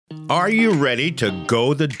Are you ready to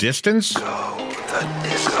go the distance?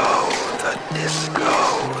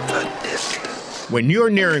 When you're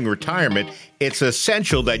nearing retirement, it's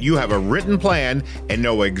essential that you have a written plan and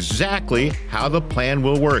know exactly how the plan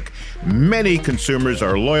will work. Many consumers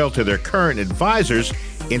are loyal to their current advisors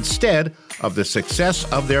instead of the success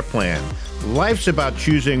of their plan. Life's about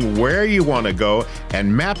choosing where you want to go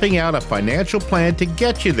and mapping out a financial plan to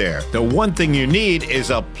get you there. The one thing you need is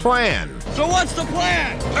a plan. So what's the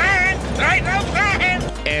plan? Plan? Right, no plan.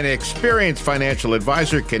 An experienced financial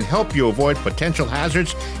advisor can help you avoid potential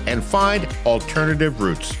hazards and find alternative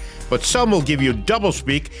routes. But some will give you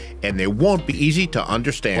doublespeak, and they won't be easy to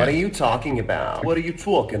understand. What are you talking about? What are you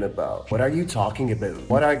talking about? What are you talking about?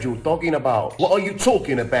 What are you talking about? What are you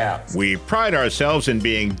talking about? We pride ourselves in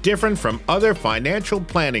being different from other financial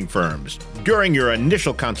planning firms. During your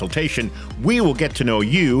initial consultation, we will get to know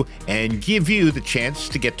you and give you the chance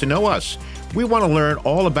to get to know us. We want to learn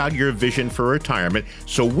all about your vision for retirement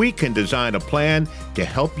so we can design a plan to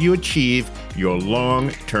help you achieve your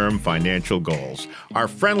long-term financial goals. Our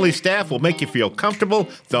friendly staff will make you feel comfortable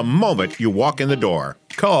the moment you walk in the door.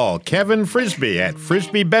 Call Kevin Frisby at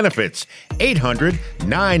Frisby Benefits,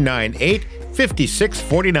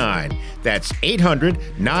 800-998-5649. That's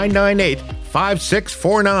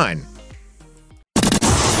 800-998-5649.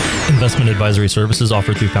 Investment advisory services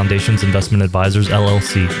offered through Foundations Investment Advisors,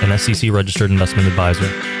 LLC, an SEC-registered investment advisor.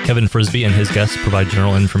 Kevin Frisby and his guests provide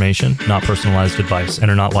general information, not personalized advice, and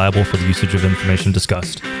are not liable for the usage of information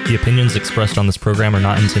discussed. The opinions expressed on this program are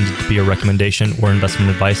not intended to be a recommendation or investment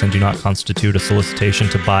advice and do not constitute a solicitation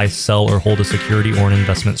to buy, sell, or hold a security or an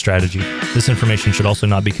investment strategy. This information should also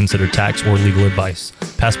not be considered tax or legal advice.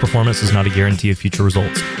 Past performance is not a guarantee of future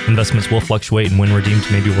results. Investments will fluctuate and when redeemed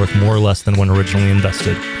may be worth more or less than when originally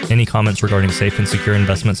invested. Any comments regarding safe and secure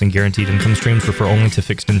investments and guaranteed income streams refer only to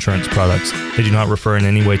fixed insurance products. They do not refer in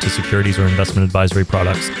any way to securities or investment advisory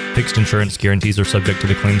products. Fixed insurance guarantees are subject to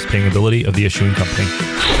the claims paying ability of the issuing company.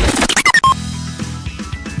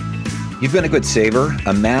 You've been a good saver,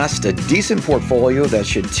 amassed a decent portfolio that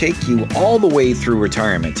should take you all the way through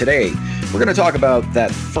retirement. Today, we're going to talk about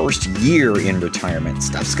that first year in retirement.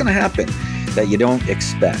 Stuff's going to happen that you don't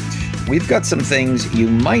expect. We've got some things you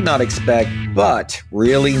might not expect, but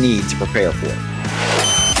really need to prepare for.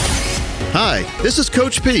 Hi, this is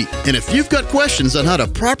Coach Pete, and if you've got questions on how to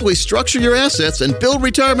properly structure your assets and build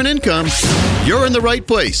retirement income, you're in the right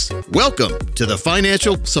place. Welcome to the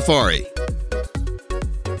Financial Safari.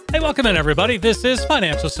 Hey, welcome in, everybody. This is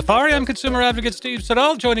Financial Safari. I'm consumer advocate Steve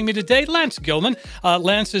Siddall. Joining me today, Lance Gilman.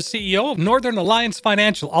 Lance is CEO of Northern Alliance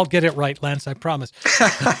Financial. I'll get it right, Lance, I promise.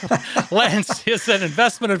 Lance is an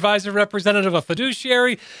investment advisor, representative of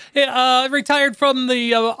fiduciary, retired from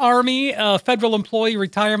the Army, federal employee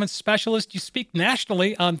retirement specialist. You speak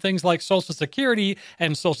nationally on things like Social Security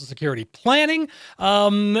and Social Security planning,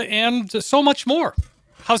 and so much more.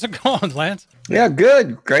 How's it going, Lance? Yeah,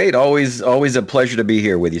 good. Great. Always a pleasure to be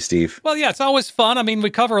here with you, Steve. Well, yeah, it's always fun. I mean,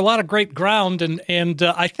 we cover a lot of great ground, and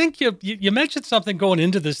I think you mentioned something going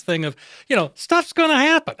into this thing of, stuff's going to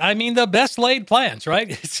happen. I mean, the best laid plans,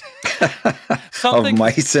 right? It's something of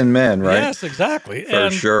mice and men, right? Yes, exactly.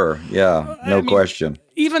 For sure. Yeah, no question.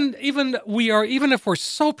 Even if we're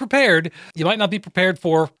so prepared, you might not be prepared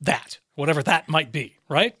for that, whatever that might be,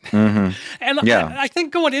 right? Mm-hmm. And yeah. I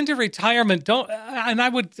think going into retirement,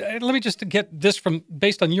 let me just get this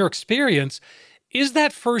based on your experience, is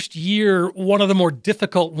that first year one of the more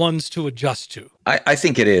difficult ones to adjust to? I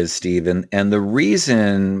think it is, Steve. And the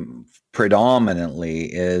reason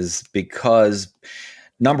predominantly is because,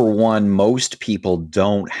 number one, most people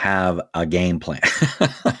don't have a game plan,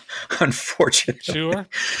 unfortunately. Sure.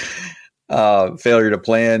 Failure to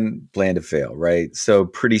plan to fail, right? So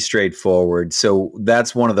pretty straightforward. So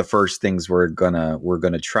that's one of the first things we're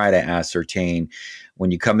gonna try to ascertain. When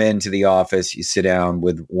you come into the office, you sit down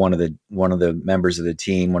with one of the members of the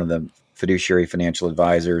team, one of the fiduciary financial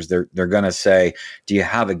advisors. They're gonna say, "Do you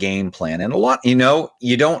have a game plan?" And a lot,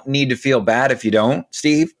 you don't need to feel bad if you don't,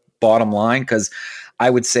 Steve. Bottom line, because I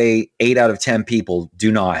would say 8 out of 10 people do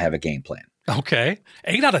not have a game plan. Okay,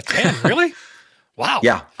 8 out of 10, really? Wow.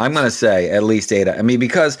 Yeah, I'm going to say at least 8. I mean,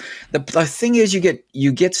 because the thing is,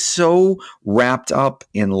 you get so wrapped up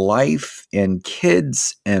in life and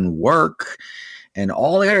kids and work and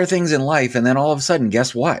all the other things in life, and then all of a sudden,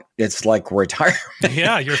 guess what? It's like retirement.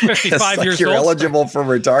 Yeah, you're 55 years you're old. You're eligible for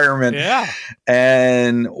retirement. Yeah.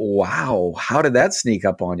 And wow, how did that sneak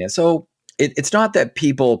up on you? So it's not that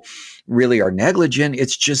people really are negligent.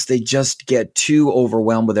 It's just they just get too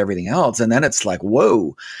overwhelmed with everything else. And then it's like,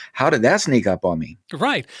 whoa, how did that sneak up on me?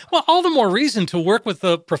 Right. Well, all the more reason to work with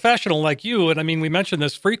a professional like you. And I mean, we mention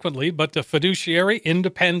this frequently, but the fiduciary,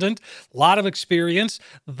 independent, a lot of experience.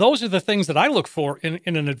 Those are the things that I look for in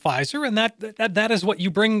an advisor. And that is what you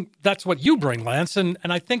bring. That's what you bring, Lance. And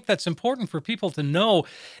I think that's important for people to know.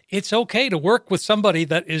 It's okay to work with somebody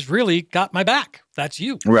that is really got my back. That's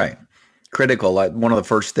you. Right. Critical. One of the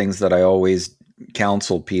first things that I always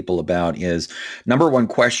counsel people about is number one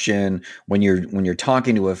question when you're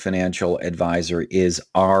talking to a financial advisor is,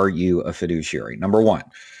 are you a fiduciary? Number one,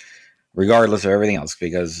 regardless of everything else,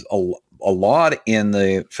 because a lot in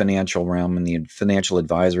the financial realm and the financial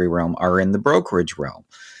advisory realm are in the brokerage realm.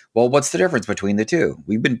 Well, what's the difference between the two?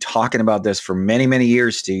 We've been talking about this for many, many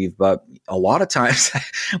years, Steve, but a lot of times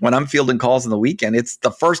when I'm fielding calls on the weekend, it's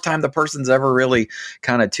the first time the person's ever really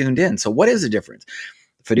kind of tuned in. So what is the difference?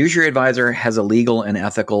 Fiduciary advisor has a legal and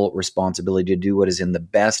ethical responsibility to do what is in the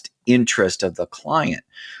best interest of the client,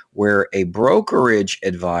 where a brokerage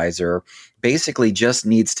advisor basically just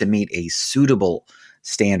needs to meet a suitable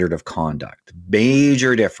standard of conduct.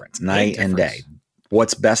 Major difference, night and day.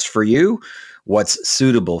 What's best for you? What's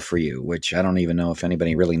suitable for you, which I don't even know if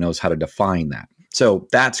anybody really knows how to define that. So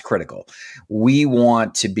that's critical. We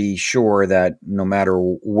want to be sure that no matter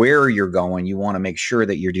where you're going, you want to make sure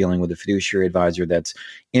that you're dealing with a fiduciary advisor that's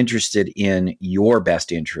interested in your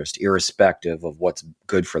best interest, irrespective of what's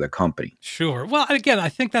good for the company. Sure. Well, again, I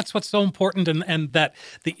think that's what's so important, and that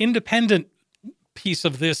the independent piece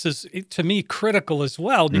of this is, to me, critical as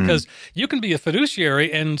well, because you can be a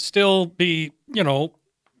fiduciary and still be,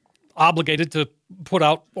 obligated to put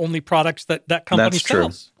out only products that company That's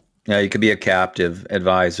sells. True. Yeah, you could be a captive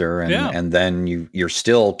advisor, and then you're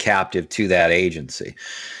still captive to that agency.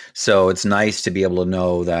 So it's nice to be able to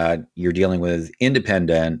know that you're dealing with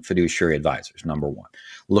independent fiduciary advisors, number one.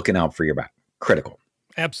 Looking out for your back. Critical.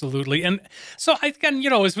 Absolutely. And so, again,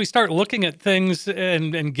 as we start looking at things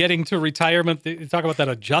and getting to retirement, you talk about that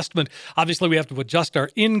adjustment. Obviously, we have to adjust our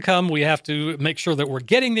income. We have to make sure that we're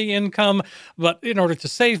getting the income. But in order to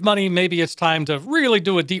save money, maybe it's time to really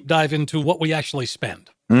do a deep dive into what we actually spend.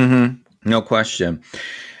 Mm-hmm. No question.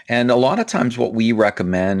 And a lot of times what we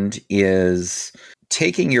recommend is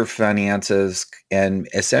taking your finances and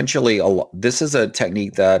essentially, this is a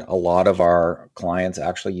technique that a lot of our clients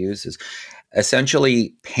actually use, is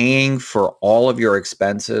essentially paying for all of your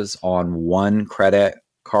expenses on one credit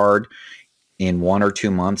card in 1 or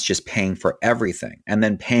 2 months, just paying for everything and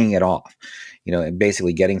then paying it off. And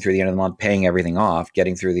basically getting through the end of the month, paying everything off,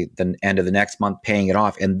 getting through the end of the next month, paying it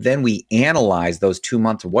off. And then we analyze those 2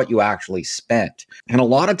 months of what you actually spent. And a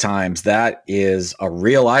lot of times that is a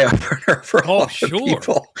real eye-opener for a lot of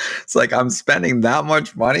people. It's like, I'm spending that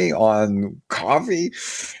much money on coffee?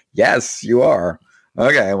 Yes, you are.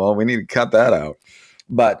 Okay, well, we need to cut that out.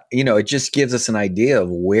 But, it just gives us an idea of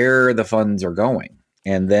where the funds are going.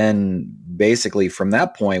 And then basically from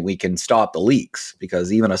that point, we can stop the leaks,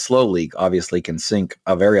 because even a slow leak obviously can sink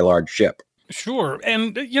a very large ship. Sure.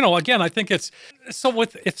 And, again, I think it's so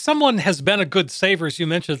if someone has been a good saver, as you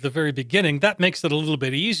mentioned at the very beginning, that makes it a little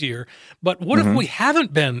bit easier. But what if we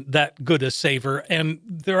haven't been that good a saver and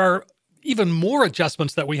there are even more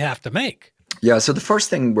adjustments that we have to make? Yeah. So the first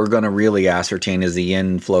thing we're going to really ascertain is the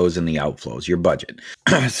inflows and the outflows, your budget.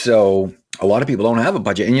 So a lot of people don't have a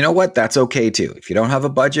budget, and you know what? That's okay too. If you don't have a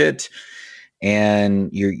budget and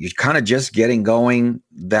you're kind of just getting going,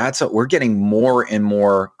 we're getting more and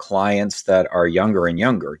more clients that are younger and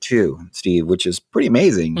younger too, Steve, which is pretty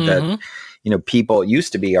amazing. That people, it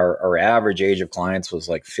used to be our average age of clients was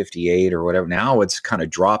like 58 or whatever. Now it's kind of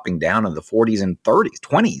dropping down in the 40s and 30s,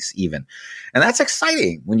 20s even. And that's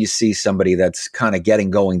exciting when you see somebody that's kind of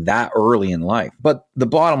getting going that early in life. But the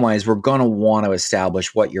bottom line is we're going to want to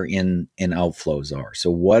establish what your in and outflows are.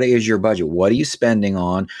 So what is your budget? What are you spending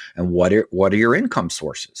on? And what are your income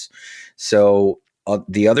sources? So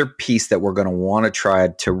the other piece that we're going to want to try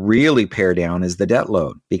to really pare down is the debt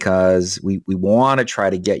load, because we want to try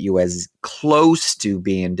to get you as close to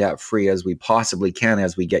being debt free as we possibly can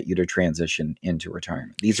as we get you to transition into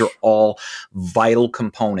retirement. These are all vital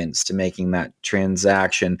components to making that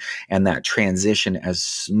transaction and that transition as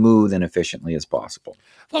smooth and efficiently as possible.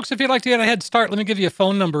 Folks, if you'd like to get a head start, let me give you a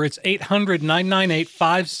phone number. It's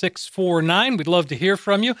 800-998-5649. We'd love to hear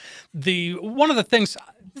from you. One of the things,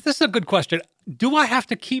 this is a good question. Do I have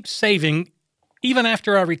to keep saving even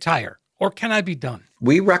after I retire, or can I be done?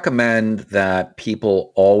 We recommend that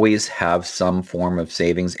people always have some form of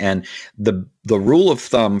savings. And the rule of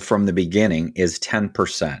thumb from the beginning is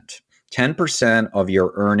 10%. 10% of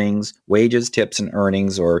your earnings, wages, tips, and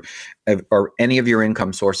earnings, or any of your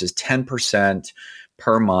income sources, 10%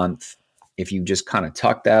 per month. If you just kind of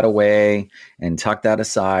tuck that away and tuck that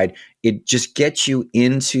aside, it just gets you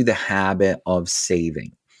into the habit of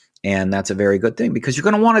saving. And that's a very good thing because you're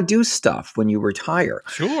going to want to do stuff when you retire.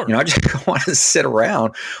 Sure. I just don't want to sit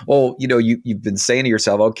around. Well, you've been saying to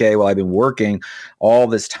yourself, okay, well, I've been working all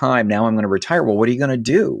this time. Now I'm going to retire. Well, what are you going to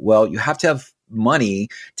do? Well, you have to have money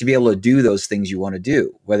to be able to do those things you want to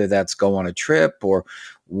do, whether that's go on a trip or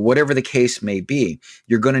whatever the case may be.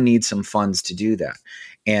 You're going to need some funds to do that.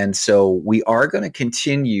 And so we are going to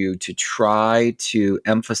continue to try to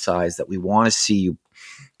emphasize that we want to see you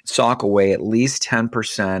sock away at least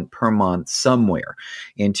 10% per month somewhere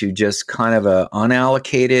into just kind of a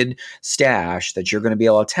unallocated stash that you're going to be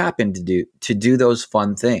able to tap into to do those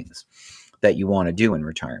fun things that you want to do in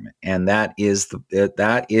retirement. And that is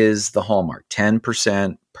the hallmark,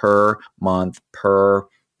 10% per month per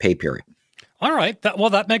pay period. All right.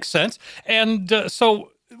 That makes sense. And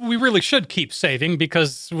so we really should keep saving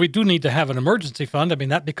because we do need to have an emergency fund. I mean,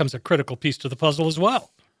 that becomes a critical piece to the puzzle as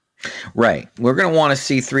well. Right. We're going to want to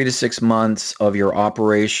see 3 to 6 months of your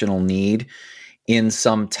operational need in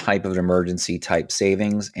some type of emergency type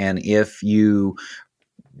savings. And if you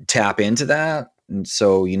tap into that, and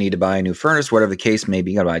so you need to buy a new furnace, whatever the case may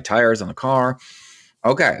be, you got to buy tires on the car.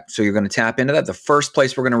 Okay. So you're going to tap into that. The first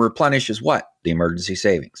place we're going to replenish is what? The emergency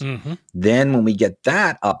savings. Mm-hmm. Then when we get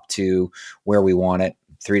that up to where we want it,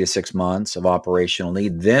 3 to 6 months of operational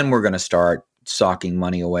need, then we're going to start socking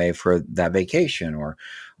money away for that vacation or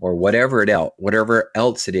whatever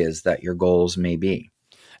else it is that your goals may be.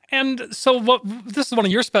 And so this is one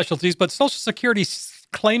of your specialties, but Social Security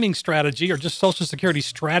claiming strategy or just Social Security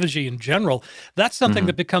strategy in general, that's something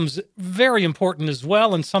that becomes very important as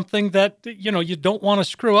well and something that, you don't want to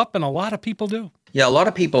screw up, and a lot of people do. Yeah, a lot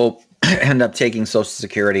of people end up taking Social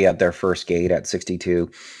Security at their first gate at 62.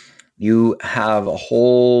 You have a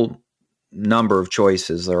whole number of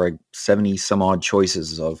choices. There are 70 some odd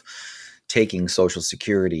choices of taking Social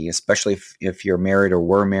Security, especially if you're married or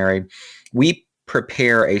were married. We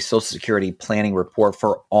prepare a Social Security planning report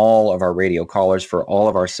for all of our radio callers, for all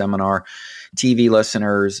of our seminar TV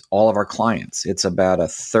listeners, all of our clients. It's about a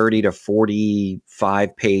 30 to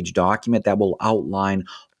 45 page document that will outline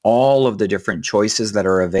all of the different choices that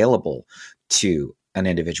are available to an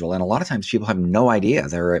individual. And a lot of times people have no idea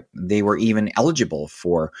they were even eligible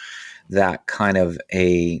for that kind of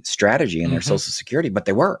a strategy in their Social Security, but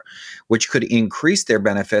they were, which could increase their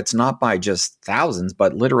benefits, not by just thousands,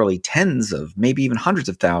 but literally tens of, maybe even hundreds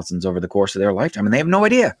of thousands over the course of their lifetime. And they have no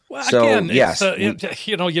idea. Well, so, again, yes,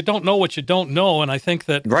 you don't know what you don't know. And I think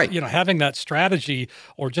that, right. Having that strategy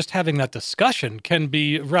or just having that discussion can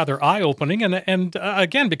be rather eye-opening. And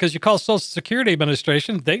again, because you call Social Security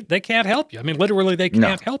Administration, they can't help you. I mean, literally, they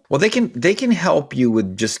can't help. Well, they can help you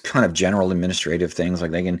with just kind of general administrative things.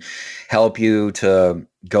 Like they can help you to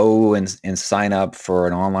go and sign up for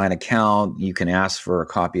an online account. You can ask for a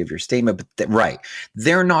copy of your statement, but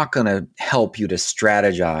they're not going to help you to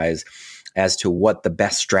strategize as to what the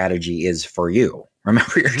best strategy is for you.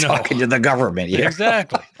 Remember, you're talking to the government. Yeah.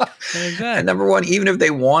 Exactly. And number one, even if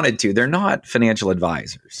they wanted to, they're not financial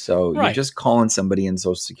advisors. So you're just calling somebody in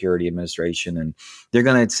Social Security Administration, and they're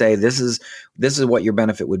going to say, this is what your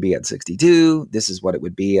benefit would be at 62. This is what it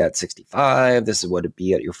would be at 65. This is what it'd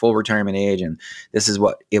be at your full retirement age. And this is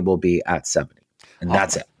what it will be at 70. And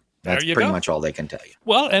that's it. That's pretty much all they can tell you.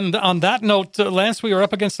 Well, and on that note, Lance, we are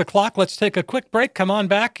up against the clock. Let's take a quick break. Come on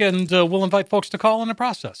back, and we'll invite folks to call in the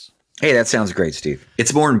process. Hey, that sounds great, Steve.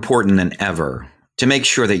 It's more important than ever to make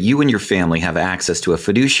sure that you and your family have access to a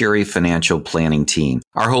fiduciary financial planning team.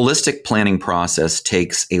 Our holistic planning process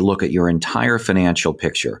takes a look at your entire financial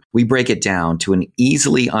picture. We break it down to an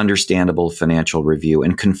easily understandable financial review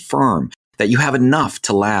and confirm that you have enough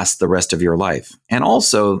to last the rest of your life, and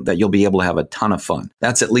also that you'll be able to have a ton of fun.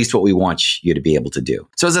 That's at least what we want you to be able to do.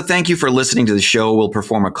 So as a thank you for listening to the show, we'll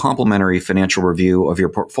perform a complimentary financial review of your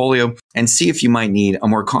portfolio and see if you might need a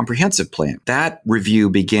more comprehensive plan. That review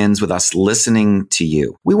begins with us listening to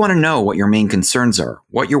you. We want to know what your main concerns are,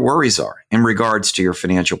 what your worries are in regards to your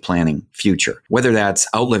financial planning future, whether that's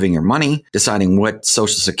outliving your money, deciding what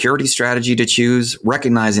Social Security strategy to choose,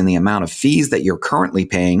 recognizing the amount of fees that you're currently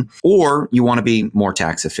paying, or you want to be more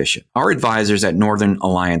tax efficient. Our advisors at Northern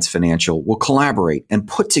Alliance Financial will collaborate and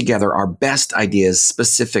put together our best ideas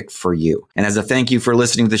specific for you. And as a thank you for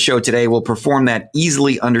listening to the show today, we'll perform that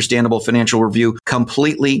easily understandable financial review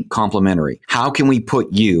completely complimentary. How can we put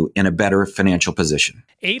you in a better financial position?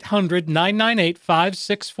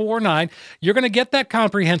 800-998-5649. You're going to get that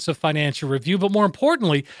comprehensive financial review, but more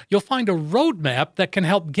importantly, you'll find a roadmap that can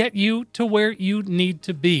help get you to where you need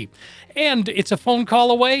to be. And it's a phone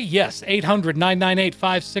call away. Yes,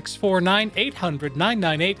 800-998-5649,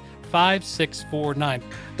 800-998-5649.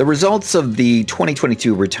 The results of the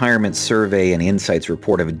 2022 Retirement Survey and Insights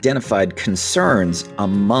Report have identified concerns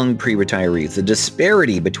among pre-retirees. The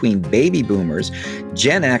disparity between baby boomers,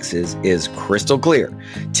 Gen X's is crystal clear.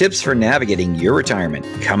 Tips for navigating your retirement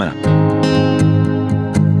coming up.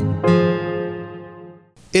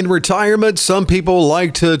 In retirement, some people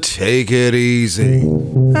like to take it easy.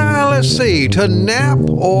 Let's see, to nap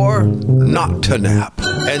or not to nap.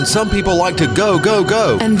 And some people like to go, go,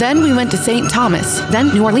 go. And then we went to St. Thomas,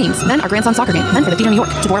 then New Orleans, then our grandson's soccer game, then for the Theater New York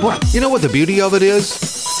to Bora Bora. You know what the beauty of it is?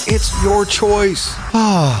 It's your choice.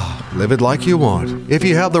 Live it like you want. If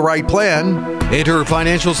you have the right plan, enter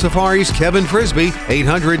Financial Safari's Kevin Frisby,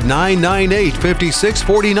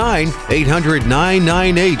 800-998-5649,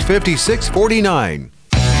 800-998-5649.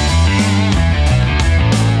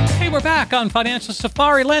 We're back on Financial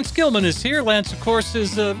Safari. Lance Gilman is here. Lance, of course,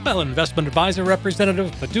 is an investment advisor,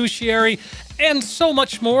 representative, fiduciary, and so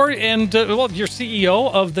much more. And, you're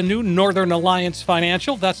CEO of the new Northern Alliance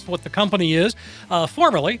Financial. That's what the company is,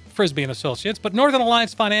 formerly Frisby & Associates. But Northern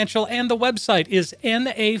Alliance Financial, and the website is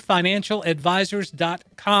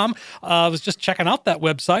nafinancialadvisors.com. I was just checking out that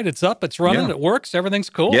website. It's up, it's running, It works, everything's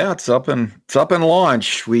cool. Yeah, it's up and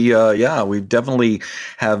launch. We definitely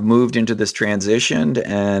have moved into this transition,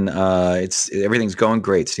 and everything's going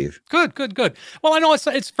great, Steve. Good. Well, I know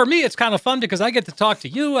it's for me, it's kind of fun because I get to talk to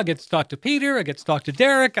you, I get to talk to Peter, I get to talk to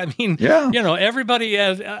Derek. I mean, everybody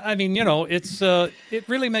has, it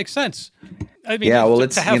really makes sense. I mean,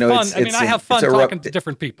 to have fun. I have fun talking to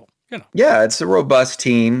different people. Yeah, it's a robust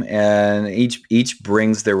team, and each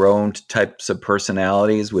brings their own types of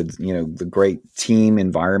personalities with, the great team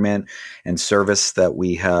environment and service that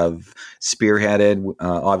we have spearheaded.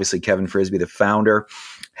 Obviously, Kevin Frisby, the founder,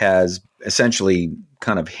 has essentially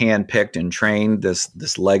kind of handpicked and trained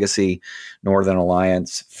this legacy Northern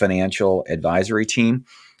Alliance financial advisory team.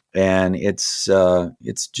 And it's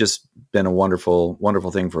just been a wonderful,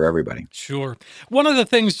 wonderful thing for everybody. Sure. One of the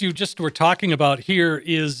things you just were talking about here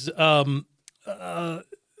is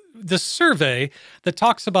the survey that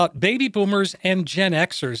talks about baby boomers and Gen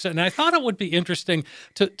Xers. And I thought it would be interesting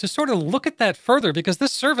to sort of look at that further, because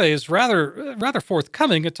this survey is rather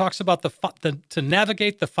forthcoming. It talks about to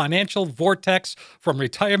navigate the financial vortex from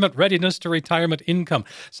retirement readiness to retirement income.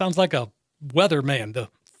 Sounds like a weatherman, the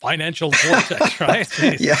financial vortex, right?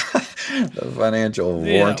 Yeah, the financial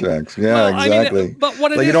vortex. Yeah, well, exactly. But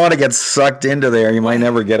you don't want to get sucked into there. You might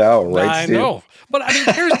never get out, right, I Steve? know. But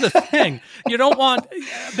here's the thing. You don't want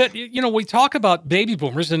that, we talk about baby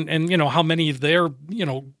boomers and how many they're,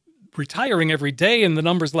 retiring every day, and the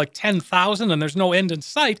number's like 10,000 and there's no end in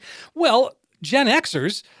sight. Well, Gen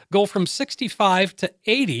Xers go from 65 to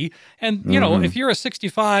 80. And, if you're a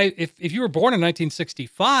 65, if you were born in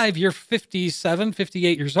 1965, you're 57,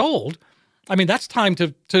 58 years old. I mean, that's time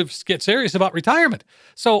to get serious about retirement.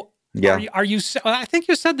 So are you, I think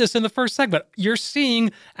you said this in the first segment, you're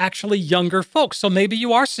seeing actually younger folks. So maybe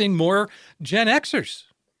you are seeing more Gen Xers.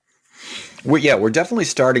 We're definitely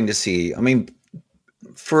starting to see,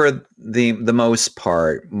 for the most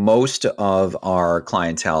part, most of our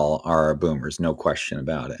clientele are boomers, no question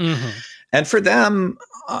about it. Mm-hmm. And for them,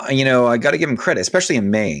 I got to give them credit, especially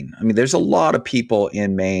in Maine. There's a lot of people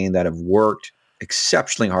in Maine that have worked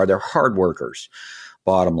exceptionally hard. They're hard workers,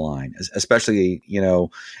 bottom line, especially,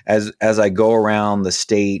 as I go around the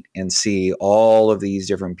state and see all of these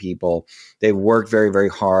different people. They've worked very, very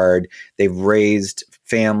hard. They've raised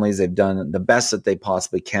families. They've done the best that they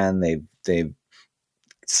possibly can. They've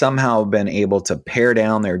somehow been able to pare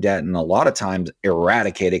down their debt and a lot of times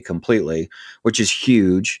eradicate it completely, which is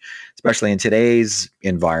huge, especially in today's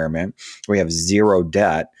environment where we have zero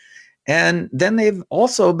debt. And then they've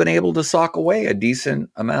also been able to sock away a decent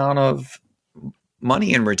amount of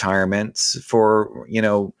money in retirements for,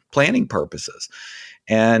 planning purposes.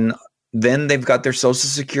 And then they've got their Social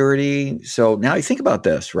Security. So now you think about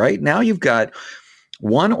this, right? Now you've got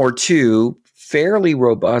one or two fairly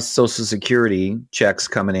robust Social Security checks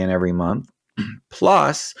coming in every month.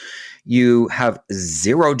 Plus, you have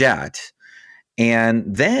zero debt. And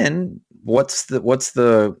then what's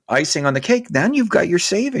the icing on the cake? Then you've got your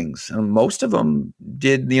savings. And most of them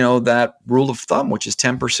did, that rule of thumb, which is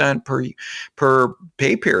 10% per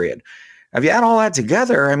pay period. If you add all that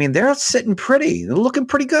together, they're sitting pretty. They're looking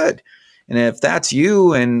pretty good. And if that's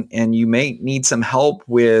you and you may need some help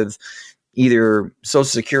with either Social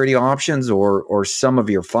Security options or some of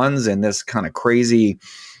your funds in this kind of crazy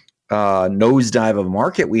nosedive of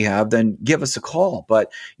market we have, then give us a call. But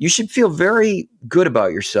you should feel very good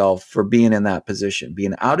about yourself for being in that position,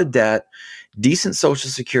 being out of debt, decent Social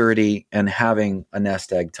Security, and having a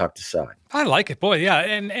nest egg tucked aside. I like it. Boy, yeah.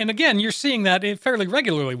 And again, you're seeing that fairly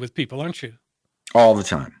regularly with people, aren't you? All the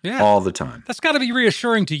time. Yeah. All the time. That's got to be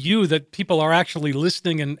reassuring to you that people are actually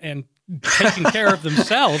listening and taking care of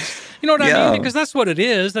themselves. You know what I mean? Because that's what it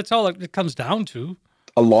is. That's all it comes down to.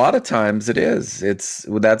 A lot of times it is.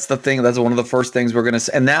 That's the thing. That's one of the first things we're going to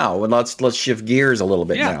say. And now, let's shift gears a little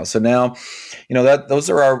bit now. So now, those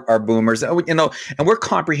are our boomers. And we're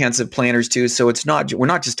comprehensive planners too. So we're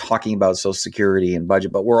not just talking about Social Security and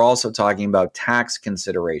budget, but we're also talking about tax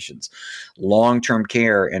considerations, long-term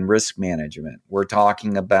care and risk management. We're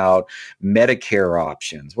talking about Medicare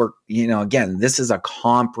options. Again, this is a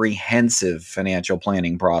comprehensive financial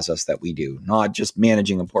planning process that we do, not just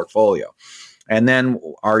managing a portfolio. And then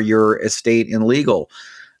are your estate and legal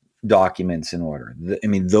documents in order?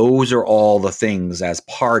 Those are all the things as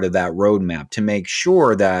part of that roadmap to make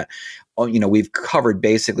sure that, we've covered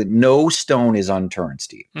basically no stone is unturned,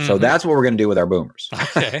 Steve. Mm-hmm. So that's what we're going to do with our boomers.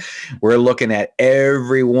 Okay. We're looking at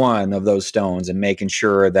every one of those stones and making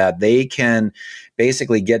sure that they can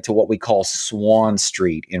basically get to what we call Swan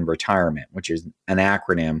Street in retirement, which is an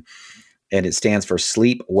acronym, and it stands for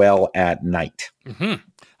Sleep Well at Night. Mm-hmm.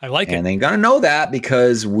 I like it. And they're going to know that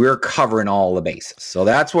because we're covering all the bases. So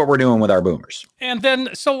that's what we're doing with our boomers. And then,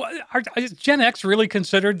 is Gen X really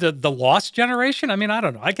considered the lost generation? I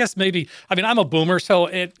don't know. I guess maybe, I'm a boomer, so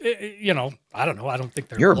I don't know. I don't think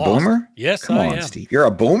they're You're lost. A boomer? Yes, Come I on, am. Steve. You're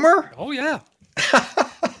a boomer? Oh, yeah.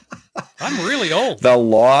 I'm really old. The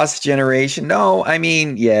lost generation? No,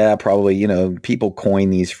 probably, people coin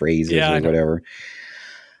these phrases or whatever.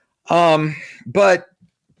 But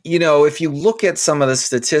if you look at some of the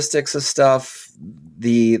statistics of stuff,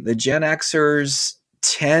 the Gen Xers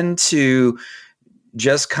tend to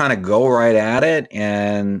just kind of go right at it.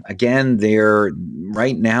 And again, they're in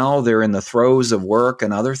the throes of work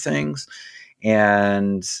and other things.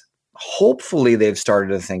 And hopefully they've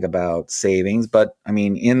started to think about savings. But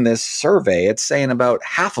in this survey, it's saying about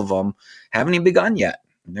half of them haven't even begun yet.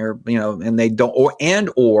 They're, and they don't,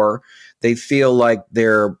 or they feel like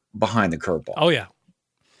they're behind the curveball. Oh, yeah.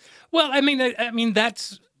 Well,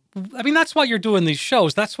 that's why you're doing these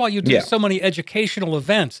shows. That's why you do so many educational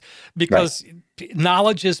events, because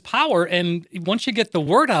knowledge is power. And once you get the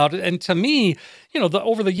word out, and to me,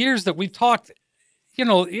 over the years that we've talked,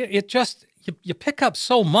 it just, you pick up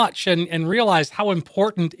so much and realize how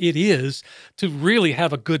important it is to really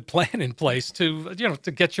have a good plan in place to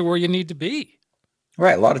get you where you need to be.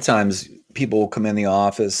 Right. A lot of times people will come in the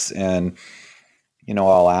office and,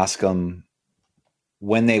 I'll ask them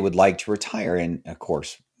when they would like to retire. And of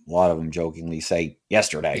course, a lot of them jokingly say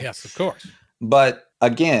yesterday. Yes, of course. But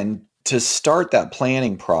again, to start that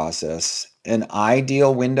planning process, an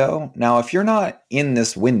ideal window. Now, if you're not in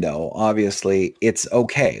this window, obviously it's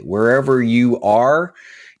okay. Wherever you are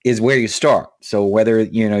is where you start. So whether,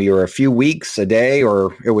 you're a few weeks, a day,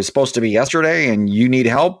 or it was supposed to be yesterday and you need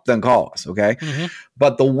help, then call us. Okay. Mm-hmm.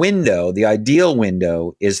 But the ideal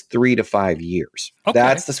window is 3 to 5 years. Okay.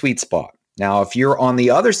 That's the sweet spot. Now, if you're on the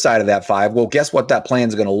other side of that 5, well, guess what that plan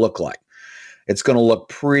is going to look like? It's going to look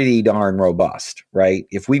pretty darn robust, right?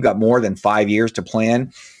 If we've got more than 5 years to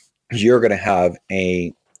plan, you're going to have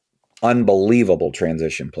a unbelievable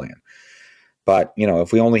transition plan. But,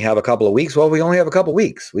 if we only have a couple of weeks, well, we only have a couple of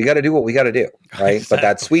weeks. We got to do what we got to do, right? Exactly. But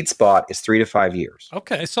that sweet spot is 3 to 5 years.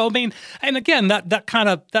 Okay. So, and again,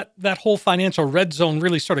 that whole financial red zone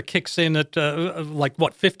really sort of kicks in at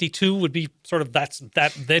 52 would be sort of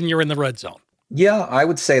then you're in the red zone. Yeah, I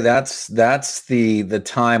would say that's the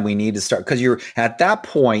time we need to start, because you're at that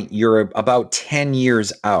point, you're about 10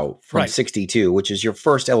 years out from 62, which is your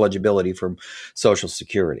first eligibility for Social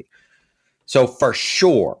Security. So for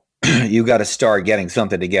sure, you got to start getting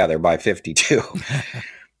something together by 52.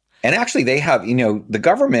 And actually they have, the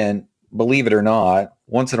government, believe it or not,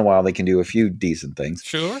 once in a while they can do a few decent things.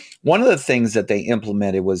 Sure. One of the things that they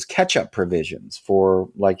implemented was catch-up provisions for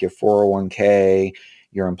like your 401k,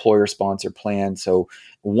 your employer sponsored plan. So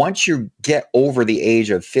once you get over the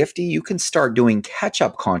age of 50, you can start doing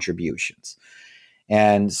catch-up contributions.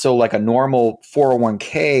 And so like a normal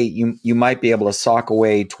 401k, you might be able to sock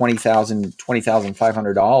away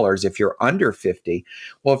 $20,500 if you're under 50.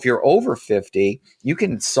 Well, if you're over 50, you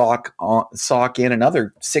can sock in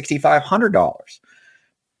another $6,500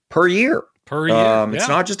 per year. It's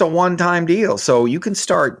not just a one-time deal. So you can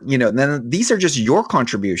start, then these are just your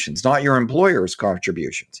contributions, not your employer's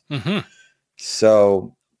contributions. Mm-hmm.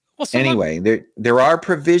 So Well, so anyway, there are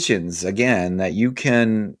provisions again that you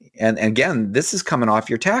can, and again, this is coming off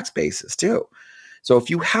your tax basis too. So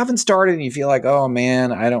if you haven't started and you feel like, oh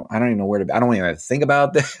man, I don't even know where to, I don't even have to think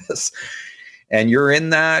about this, and you're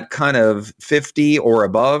in that kind of 50 or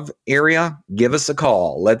above area, give us a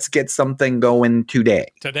call. Let's get something going today.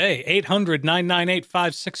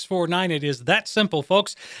 800-998-5649. It is that simple,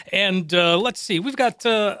 folks. And let's see, we've got,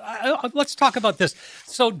 let's talk about this.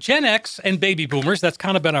 So Gen X and baby boomers, that's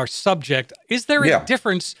kind of been our subject. Is there a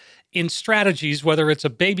difference in strategies, whether it's a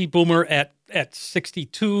baby boomer at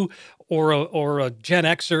 62 or a Gen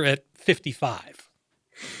Xer at 55?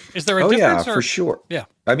 Is there a difference? Yeah, for sure. Yeah.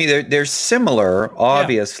 I mean, they're similar,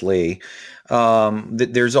 obviously. Yeah.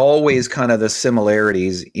 There's always kind of the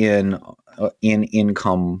similarities in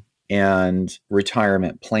income and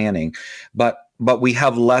retirement planning, but we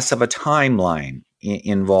have less of a timeline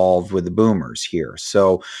involved with the boomers here.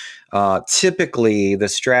 So typically the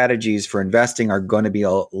strategies for investing are going to be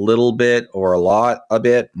a little bit or a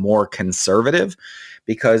bit more conservative,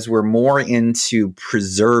 because we're more into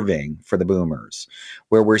preserving for the boomers,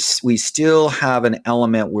 where we still have an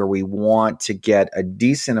element where we want to get a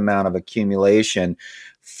decent amount of accumulation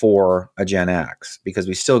for a Gen X, because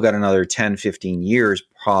we still got another 10, 15 years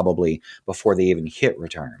probably before they even hit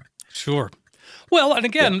retirement. Sure. Well, and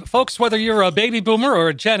again, folks, whether you're a baby boomer or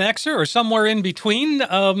a Gen Xer or somewhere in between,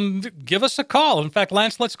 give us a call. In fact,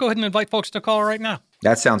 Lance, let's go ahead and invite folks to call right now.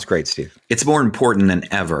 That sounds great, Steve. It's more important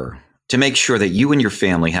than ever to make sure that you and your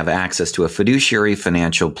family have access to a fiduciary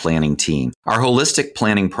financial planning team. Our holistic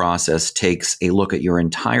planning process takes a look at your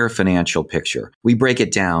entire financial picture. We break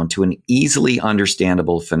it down to an easily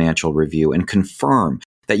understandable financial review and confirm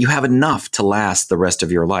that you have enough to last the rest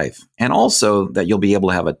of your life, and also that you'll be able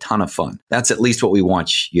to have a ton of fun. That's at least what we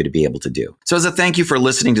want you to be able to do. So as a thank you for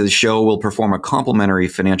listening to the show, we'll perform a complimentary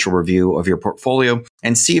financial review of your portfolio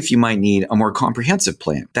and see if you might need a more comprehensive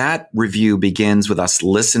plan. That review begins with us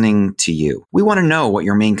listening to you. We want to know what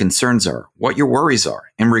your main concerns are, what your worries are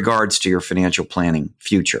in regards to your financial planning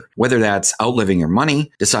future, whether that's outliving your money,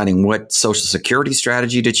 deciding what Social Security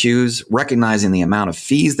strategy to choose, recognizing the amount of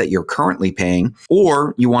fees that you're currently paying,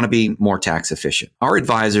 or you want to be more tax efficient. Our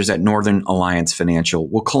advisors at Northern Alliance Financial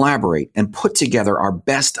will collaborate and put together our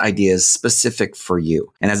best ideas specific for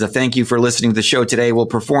you. And as a thank you for listening to the show today, we'll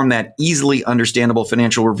perform that easily understandable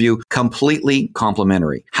financial review completely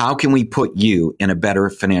complimentary. How can we put you in a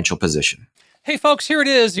better financial position? Hey, folks, here it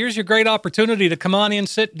is. Here's your great opportunity to come on in,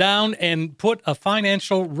 sit down, and put a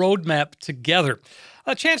financial roadmap together.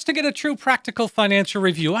 A chance to get a true practical financial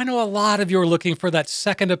review. I know a lot of you are looking for that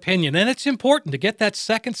second opinion, and it's important to get that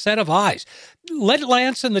second set of eyes. Let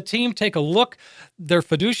Lance and the team take a look. They're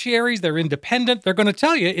fiduciaries. They're independent. They're going to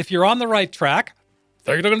tell you if you're on the right track.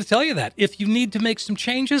 They're going to tell you that. If you need to make some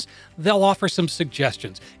changes, they'll offer some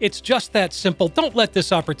suggestions. It's just that simple. Don't let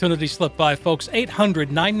this opportunity slip by, folks.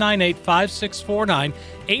 800-998-5649.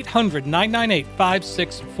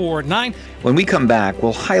 800-998-5649. When we come back,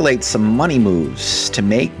 we'll highlight some money moves to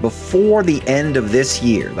make before the end of this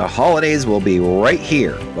year. The holidays will be right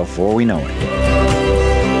here before we know it.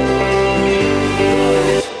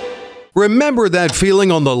 Remember that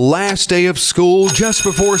feeling on the last day of school just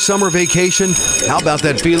before summer vacation? How about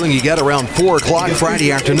that feeling you get around 4 o'clock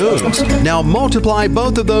Friday afternoons? Now multiply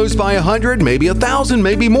both of those by 100, maybe 1,000,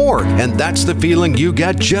 maybe more. And that's the feeling you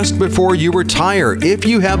get just before you retire if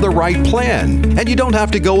you have the right plan. And you don't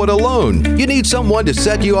have to go it alone. You need someone to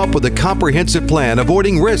set you up with a comprehensive plan,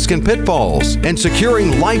 avoiding risk and pitfalls, and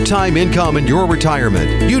securing lifetime income in your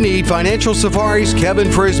retirement. You need Financial Safari's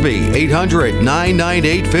Kevin Frisby.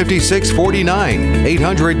 800-998-5649.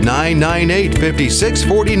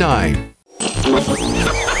 800-998-5649.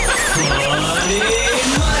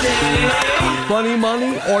 Funny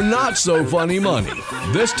money or not so funny money?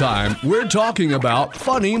 This time, we're talking about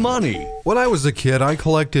funny money. When I was a kid, I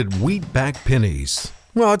collected wheat back pennies.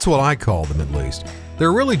 Well, that's what I call them, at least.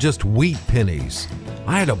 They're really just wheat pennies.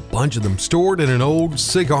 I had a bunch of them stored in an old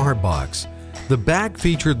cigar box. The back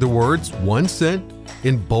featured the words 1 cent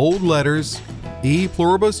in bold letters, E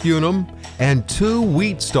pluribus unum, and 2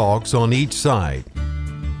 wheat stalks on each side.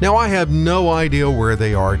 Now, I have no idea where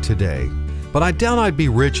they are today, but I doubt I'd be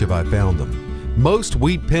rich if I found them. Most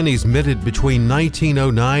wheat pennies minted between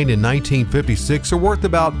 1909 and 1956 are worth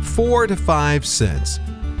about 4 to 5 cents.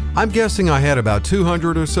 I'm guessing I had about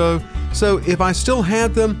 200 or so if I still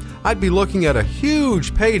had them, I'd be looking at a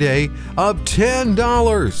huge payday of $10.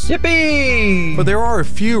 Yippee! But there are a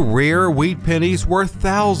few rare wheat pennies worth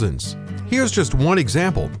thousands. Here's just one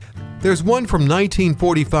example. There's one from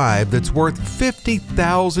 1945 that's worth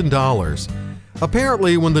 $50,000.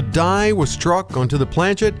 Apparently, when the die was struck onto the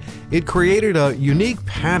planchet, it created a unique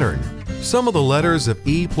pattern. Some of the letters of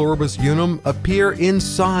E pluribus unum appear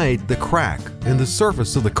inside the crack in the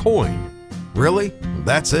surface of the coin. Really?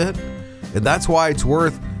 That's it? And that's why it's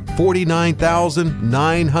worth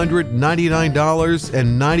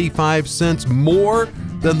 $49,999.95 more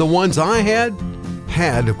than the ones I had?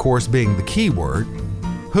 Had, of course, being the key word.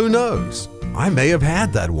 Who knows? I may have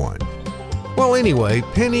had that one. Well, anyway,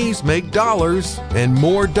 pennies make dollars, and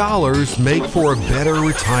more dollars make for a better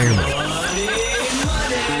retirement.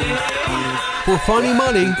 For Funny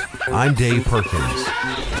Money, I'm Dave Perkins.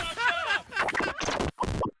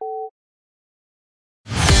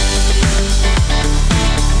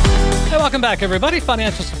 Hey, welcome back, everybody.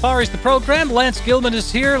 Financial Safari is the program. Lance Gilman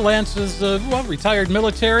is here. Lance is, retired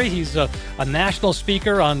military. He's a national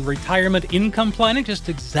speaker on retirement income planning, just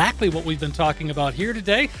exactly what we've been talking about here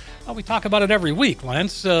today. We talk about it every week,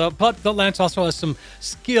 Lance, but Lance also has some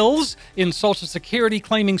skills in Social Security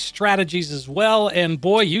claiming strategies as well. And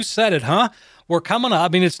boy, you said it, huh? We're coming up. I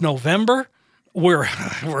mean, it's November. We're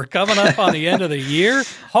coming up on the end of the year.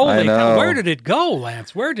 Holy cow, where did it go,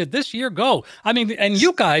 Lance? Where did this year go? I mean, and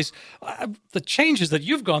you guys, the changes that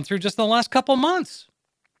you've gone through just in the last couple of months.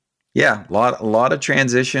 Yeah, a lot of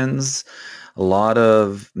transitions, a lot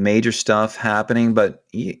of major stuff happening. But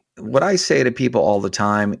what I say to people all the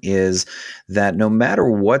time is that no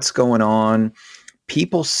matter what's going on,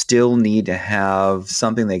 people still need to have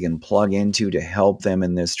something they can plug into to help them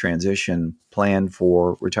in this transition plan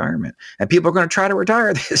for retirement. And people are going to try to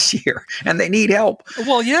retire this year, and they need help.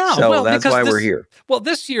 Well, yeah. So that's why we're here. Well,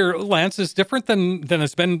 this year, Lance, is different than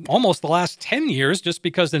it's been almost the last 10 years, just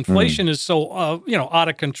because inflation is so, out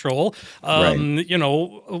of control. Right.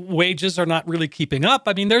 Wages are not really keeping up.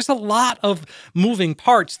 I mean, there's a lot of moving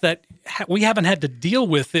parts that we haven't had to deal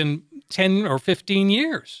with in 10 or 15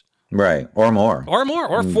 years. Right. Or more.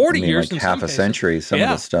 Or 40 years. Like half a century, some of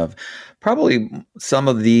the stuff. Probably some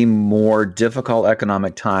of the more difficult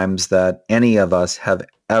economic times that any of us have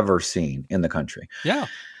ever seen in the country. Yeah.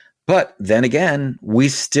 But then again, we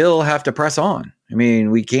still have to press on. I mean,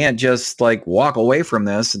 we can't just walk away from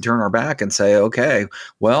this and turn our back and say, okay,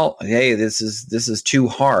 well, hey, this is too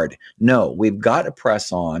hard. No, we've got to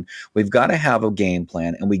press on. We've got to have a game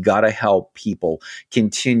plan, and we got to help people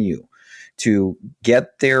continue to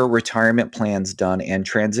get their retirement plans done and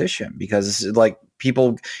transition, because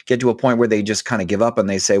people get to a point where they just kind of give up and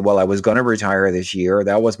they say, well, I was going to retire this year.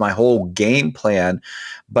 That was my whole game plan.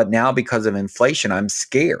 But now because of inflation, I'm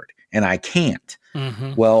scared and I can't.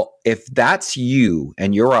 Mm-hmm. Well, if that's you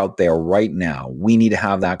and you're out there right now, we need to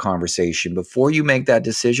have that conversation. Before you make that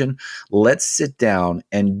decision, let's sit down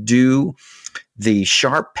and do the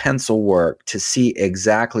sharp pencil work to see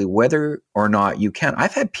exactly whether or not you can.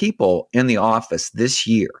 I've had people in the office this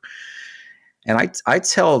year, and I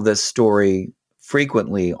tell this story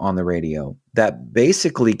frequently on the radio, that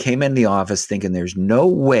basically came in the office thinking there's no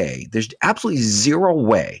way, there's absolutely zero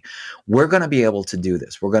way we're going to be able to do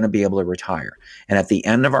this. We're going to be able to retire. And at the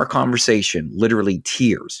end of our conversation, literally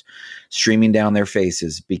tears streaming down their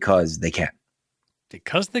faces because they can.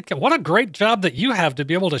 Because they can. What a great job that you have to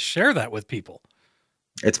be able to share that with people.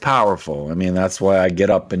 It's powerful. I mean, that's why I get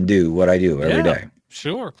up and do what I do every day.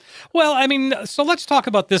 Sure. Well, I mean, so let's talk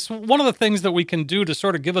about this. One of the things that we can do to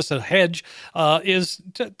sort of give us a hedge is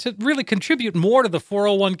to really contribute more to the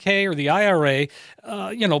 401k or the IRA,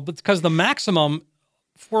 because the maximum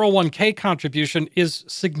 401k contribution is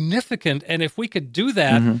significant. And if we could do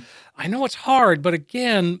that, I know it's hard, but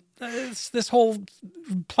again, this whole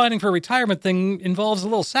planning for retirement thing involves a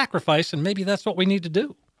little sacrifice, and maybe that's what we need to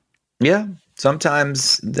do. Yeah,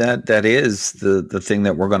 sometimes that is the thing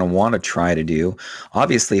that we're going to want to try to do.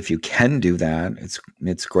 Obviously, if you can do that, it's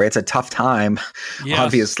great. It's a tough time. Yes.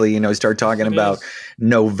 Obviously, start talking about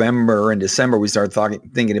November and December. We start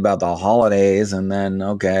thinking about the holidays, and then,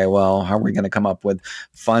 okay, well, how are we going to come up with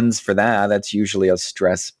funds for that? That's usually a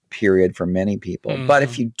stress period for many people. Mm-hmm. But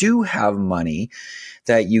if you do have money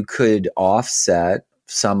that you could offset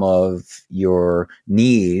some of your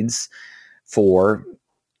needs for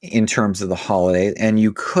in terms of the holiday, and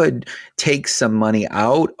you could take some money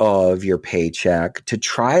out of your paycheck to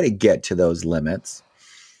try to get to those limits,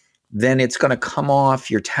 then it's going to come off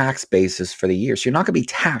your tax basis for the year. So you're not going to be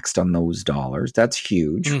taxed on those dollars. That's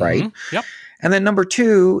huge, right? Yep. And then number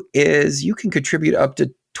two is you can contribute up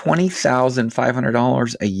to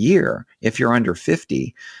 $20,500 a year if you're under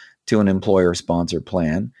 50 to an employer-sponsored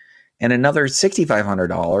plan, and another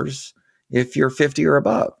 $6,500 if you're 50 or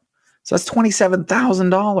above. So that's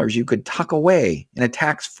 $27,000 you could tuck away in a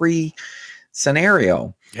tax-free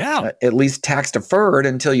scenario. Yeah. At least tax deferred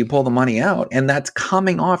until you pull the money out. And that's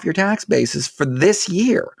coming off your tax basis for this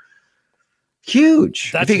year.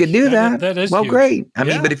 Huge. If you could do that, that is well, huge. great. I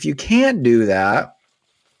mean, but if you can't do that,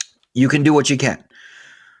 you can do what you can.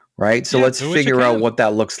 Right. So let's figure out what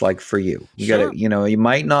that looks like for you. You got to, you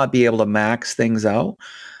might not be able to max things out,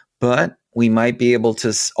 but we might be able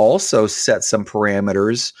to also set some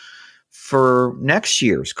parameters for next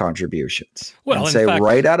year's contributions. Well, and say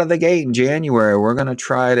right out of the gate in January, we're going to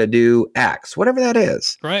try to do X, whatever that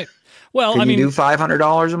is. Right. Well, Can you do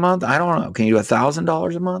 $500 a month? I don't know. Can you do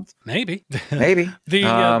 $1,000 a month? Maybe. Maybe.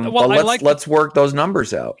 Well, let's work those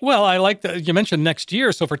numbers out. Well, I like that you mentioned next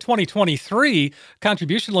year. So for 2023,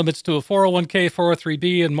 contribution limits to a 401k,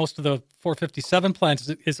 403b, and most of the 457 plans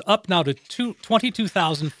is up now to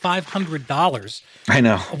 $22,500. I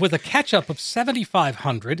know. With a catch up of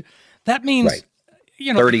 $7,500. That means,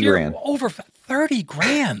 30 grand. Over 30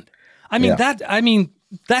 grand. I mean,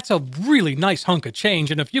 that's a really nice hunk of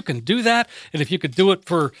change. And if you can do that, and if you could do it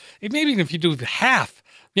for, maybe even if you do half,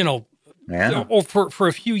 or for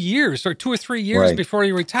a few years or 2 or 3 years before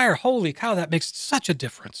you retire, holy cow, that makes such a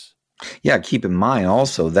difference. Yeah, keep in mind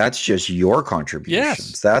also, that's just your contributions.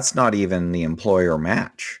 Yes. That's not even the employer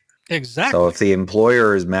match. Exactly. So if the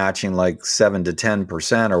employer is matching like 7 to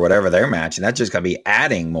 10% or whatever they're matching, that's just going to be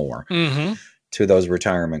adding more. To those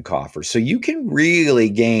retirement coffers. So you can really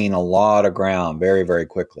gain a lot of ground very, very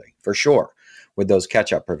quickly, for sure, with those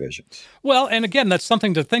catch-up provisions. Well, and again, that's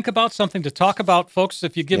something to think about, something to talk about, folks.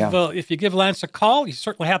 If you give Lance a call, he's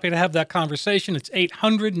certainly happy to have that conversation. It's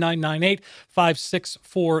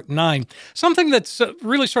 800-998-5649. Something that's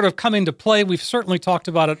really sort of come into play, we've certainly talked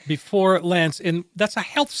about it before, Lance, and that's a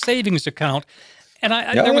health savings account. And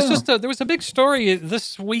there was a big story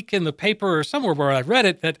this week in the paper or somewhere where I read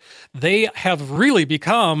it that they have really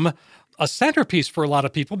become a centerpiece for a lot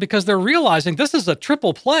of people because they're realizing this is a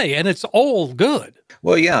triple play and it's all good.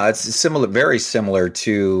 Well, yeah, it's very similar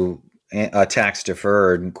to a tax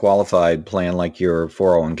deferred qualified plan like your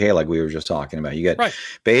 401k, like we were just talking about. You get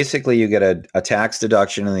basically you get a tax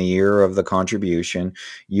deduction in the year of the contribution.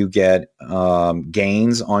 You get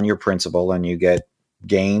gains on your principal, and you get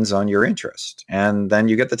gains on your interest, and then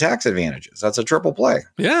you get the tax advantages. That's a triple play.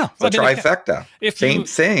 Yeah, it's a trifecta.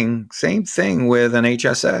 Same thing with an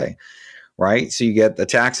HSA, right? So you get the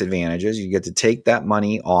tax advantages. You get to take that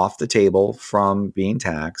money off the table from being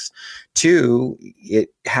taxed. 2,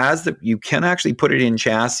 you can actually put it in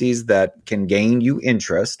chassis that can gain you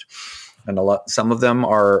interest. And some of them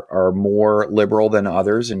are more liberal than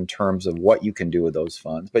others in terms of what you can do with those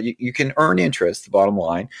funds, but you can earn interest, the bottom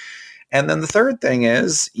line. And then the third thing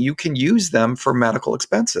is you can use them for medical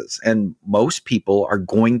expenses. And most people are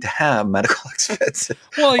going to have medical expenses,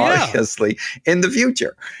 obviously, in the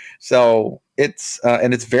future. So it's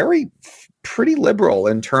pretty liberal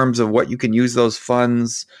in terms of what you can use those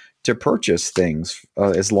funds to purchase things.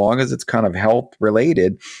 As long as it's kind of health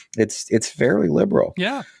related, it's fairly liberal.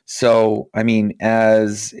 Yeah. So, I mean,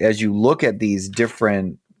 as you look at these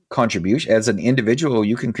different contributions, as an individual,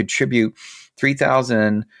 you can contribute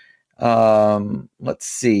 $3,000. Let's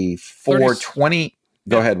see, for 20.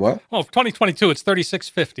 Go ahead. What? Well, 2022, it's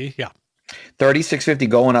 $3,650. Yeah. $3,650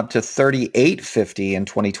 going up to $3,850 in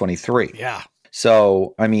 2023. Yeah.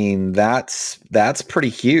 So, I mean, that's pretty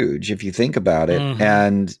huge if you think about it.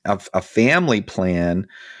 And a family plan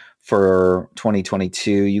for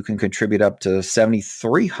 2022, you can contribute up to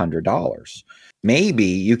 $7,300. Maybe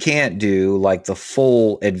you can't do like the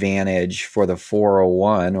full advantage for the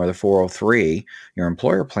 401 or the 403, your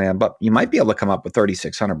employer plan, but you might be able to come up with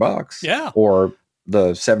 $3,600. Yeah. Or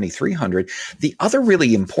the $7,300. The other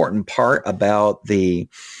really important part about the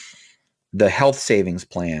health savings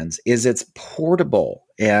plans is it's portable,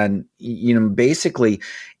 and basically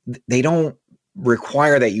they don't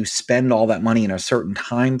require that you spend all that money in a certain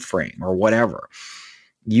time frame or whatever.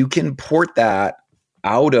 You can port that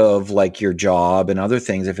out of like your job and other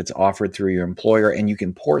things if it's offered through your employer, and you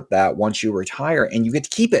can port that once you retire, and you get to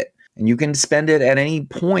keep it, and you can spend it at any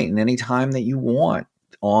point and any time that you want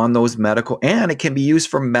on those medical, and it can be used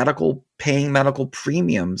for paying medical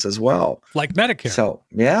premiums as well. Like Medicare. So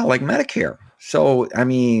yeah, like Medicare. So, I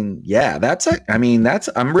mean, yeah,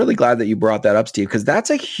 I'm really glad that you brought that up, Steve, because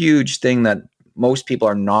that's a huge thing that most people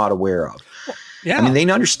are not aware of. Yeah. I mean, they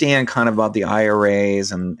understand kind of about the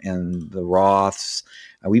IRAs and the Roths.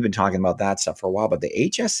 We've been talking about that stuff for a while, but the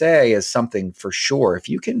HSA is something for sure. If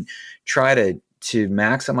you can try to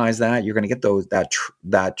maximize that, you're going to get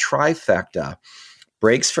that trifecta: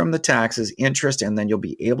 breaks from the taxes, interest, and then you'll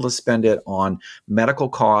be able to spend it on medical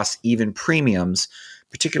costs, even premiums,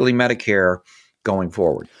 particularly Medicare, going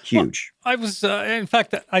forward. Huge. Well, I was, in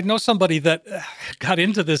fact, I know somebody that got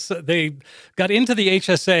into this. They got into the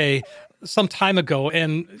HSA some time ago,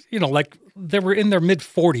 and like they were in their mid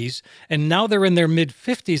 40s, and now they're in their mid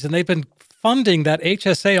 50s, and they've been funding that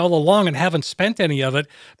HSA all along and haven't spent any of it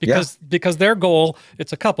because their goal,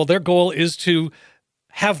 it's a couple, their goal is to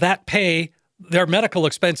have that pay their medical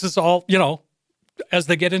expenses all, as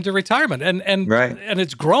they get into retirement. And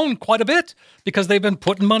it's grown quite a bit because they've been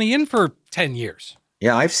putting money in for 10 years.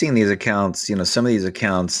 Yeah, I've seen these accounts, some of these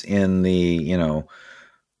accounts in the,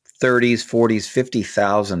 30s, 40s,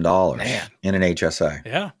 $50,000 in an HSA.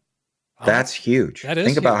 Yeah. That's huge. That is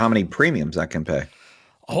Think about huge. how many premiums that can pay.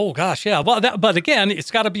 Oh, gosh, yeah. Well, but again,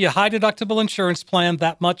 it's got to be a high-deductible insurance plan.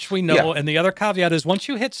 That much we know. Yeah. And the other caveat is once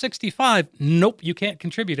you hit 65, nope, you can't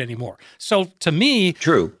contribute anymore. So to me,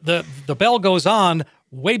 true, the bell goes on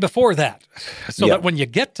way before that so that when you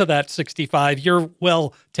get to that 65, you're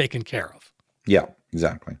well taken care of. Yeah,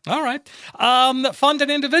 exactly. All right. Fund an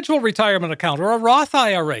individual retirement account or a Roth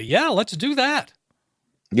IRA. Yeah, let's do that.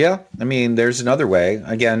 Yeah, I mean, there's another way.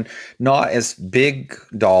 Again, not as big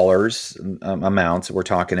dollars amounts we're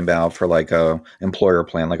talking about for like a employer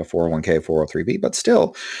plan, like a 401k, 403b, but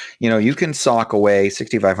still, you can sock away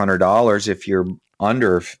 $6,500 if you're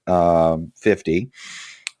under 50,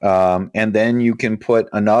 and then you can put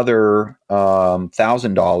another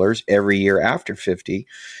 $1,000 every year after 50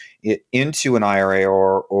 into an IRA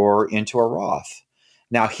or into a Roth.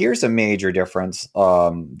 Now, here's a major difference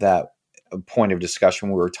that a point of discussion.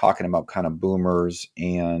 We were talking about kind of boomers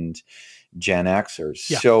and Gen Xers.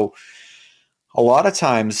 Yeah. So a lot of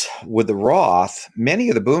times with the Roth, many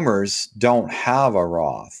of the boomers don't have a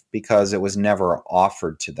Roth because it was never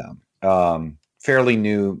offered to them. Fairly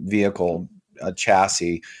new vehicle,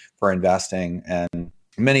 chassis for investing, and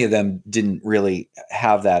many of them didn't really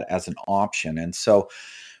have that as an option. And so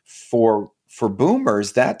for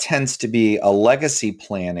boomers, that tends to be a legacy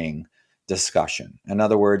planning discussion. In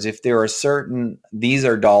other words, if there are these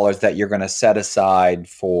are dollars that you're going to set aside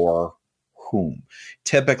for whom?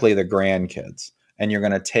 Typically the grandkids. And you're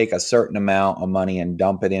going to take a certain amount of money and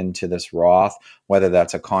dump it into this Roth, whether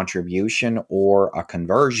that's a contribution or a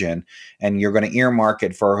conversion, and you're going to earmark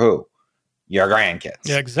it for who? Your grandkids.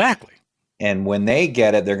 Yeah, exactly. And when they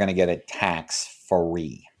get it, they're going to get it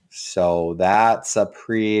tax-free. So that's a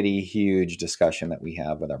pretty huge discussion that we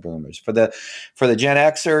have with our boomers. For the Gen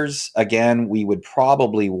Xers, again, we would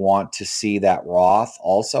probably want to see that Roth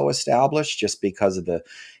also established just because of the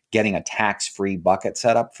getting a tax-free bucket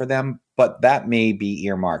set up for them. But that may be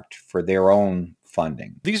earmarked for their own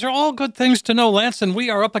funding. These are all good things to know, Lance, and we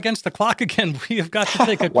are up against the clock again. We have got to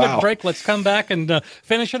take a quick break. Let's come back and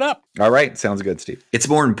finish it up. All right. Sounds good, Steve. It's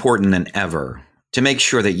more important than ever to make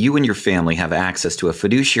sure that you and your family have access to a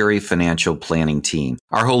fiduciary financial planning team.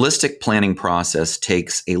 Our holistic planning process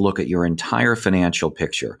takes a look at your entire financial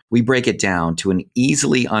picture. We break it down to an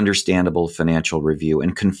easily understandable financial review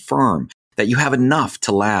and confirm that you have enough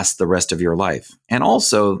to last the rest of your life, and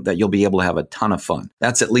also that you'll be able to have a ton of fun.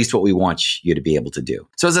 That's at least what we want you to be able to do.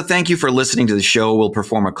 So as a thank you for listening to the show, we'll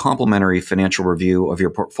perform a complimentary financial review of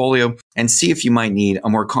your portfolio and see if you might need a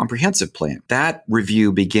more comprehensive plan. That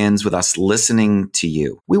review begins with us listening to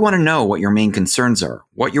you. We want to know what your main concerns are,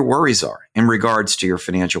 what your worries are in regards to your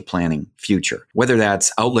financial planning future, whether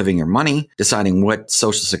that's outliving your money, deciding what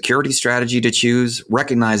Social Security strategy to choose,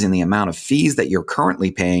 recognizing the amount of fees that you're currently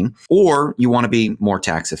paying, or you want to be more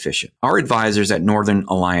tax efficient. Our advisors at Northern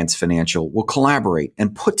Alliance Financial will collaborate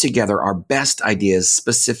and put together our best ideas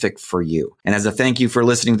specific for you. And as a thank you for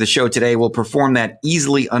listening to the show today, we'll perform that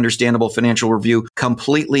easily understandable financial review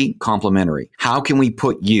completely complimentary. How can we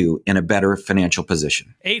put you in a better financial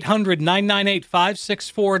position?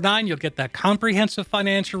 800-998-5649. You'll get that comprehensive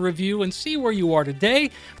financial review and see where you are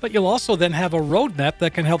today, but you'll also then have a roadmap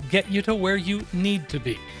that can help get you to where you need to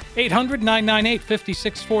be.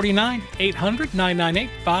 800-998-5649.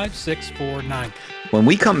 800-998-5649. When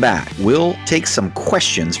we come back, we'll take some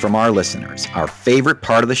questions from our listeners, our favorite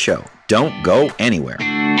part of the show. Don't go anywhere.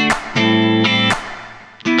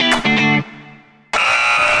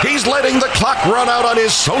 He's letting the clock run out on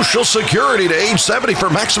his Social Security to age 70 for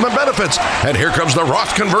maximum benefits. And here comes the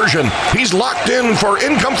Roth conversion. He's locked in for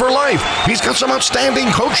income for life. He's got some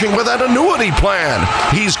outstanding coaching with that annuity plan.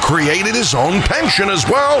 He's created his own pension as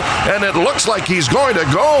well, and it looks like he's going to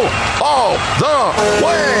go all the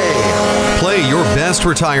way. Play your best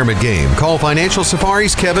retirement game. Call Financial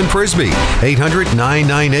Safari's Kevin Frisby.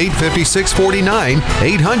 800-998-5649.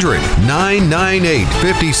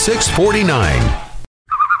 800-998-5649.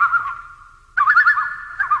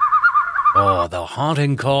 Oh, the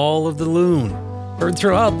haunting call of the loon. heard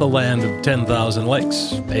throughout the land of 10,000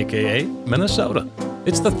 lakes, aka Minnesota.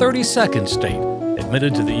 It's the 32nd state,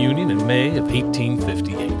 admitted to the Union in May of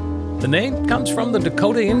 1858. The name comes from the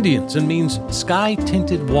Dakota Indians and means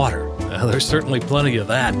sky-tinted water. Well, there's certainly plenty of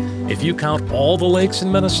that. If you count all the lakes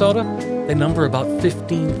in Minnesota, they number about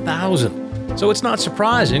 15,000. So it's not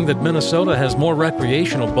surprising that Minnesota has more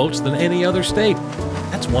recreational boats than any other state.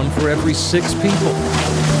 That's one for every 6 people.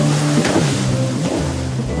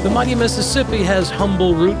 The mighty Mississippi has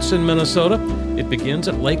humble roots in Minnesota. It begins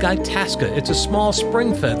at Lake Itasca. It's a small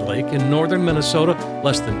spring-fed lake in northern Minnesota,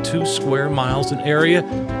 less than 2 square miles in area. You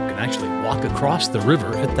can actually walk across the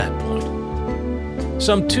river at that point.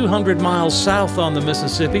 Some 200 miles south on the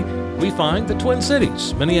Mississippi, we find the Twin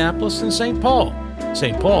Cities, Minneapolis and St. Paul.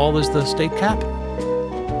 St. Paul is the state capital.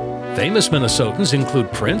 Famous Minnesotans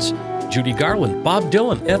include Prince, Judy Garland, Bob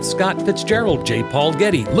Dylan, F. Scott Fitzgerald, J. Paul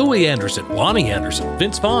Getty, Louis Anderson, Lonnie Anderson,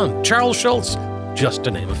 Vince Vaughn, Charles Schultz, just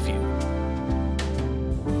to name a few.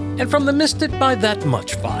 And from the Missed It by That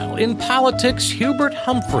Much file, in politics, Hubert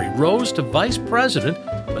Humphrey rose to vice president,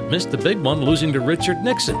 but missed the big one, losing to Richard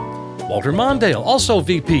Nixon. Walter Mondale, also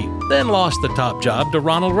VP, then lost the top job to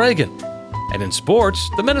Ronald Reagan. And in sports,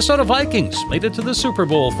 the Minnesota Vikings made it to the Super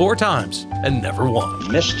Bowl 4 times and never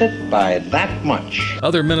won. Missed it by that much.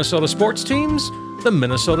 Other Minnesota sports teams, the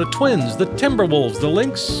Minnesota Twins, the Timberwolves, the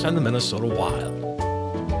Lynx, and the Minnesota Wild.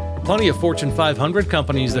 Plenty of Fortune 500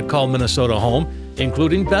 companies that call Minnesota home,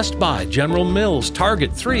 including Best Buy, General Mills,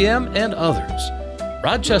 Target, 3M, and others.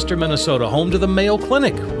 Rochester, Minnesota, home to the Mayo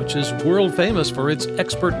Clinic, which is world famous for its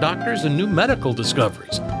expert doctors and new medical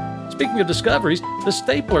discoveries. Speaking of discoveries, the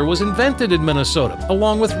stapler was invented in Minnesota,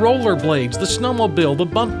 along with rollerblades, the snowmobile, the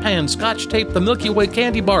bump pan, Scotch tape, the Milky Way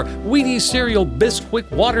candy bar, Wheaties cereal, Bisquick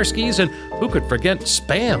water skis, and who could forget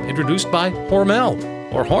Spam, introduced by Hormel,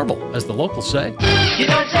 or Hormel, as the locals say. You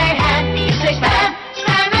don't say hand, you say Spam.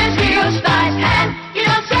 Spam is real spice hand. You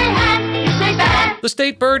don't say hand, you say Spam. The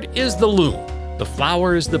state bird is the loon. The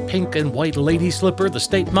flower is the pink and white lady slipper. The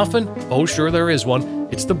state muffin? Oh, sure there is one.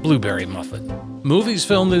 It's the blueberry muffin. Movies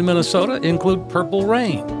filmed in Minnesota include Purple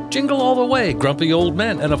Rain, Jingle All the Way, Grumpy Old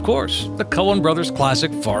Men, and of course, the Coen brothers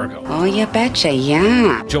classic Fargo. Oh, you betcha,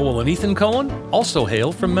 yeah. Joel and Ethan Coen also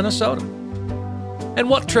hail from Minnesota. And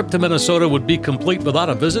what trip to Minnesota would be complete without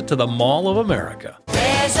a visit to the Mall of America?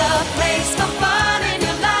 There's a place for fun in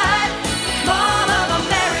your life, Mall of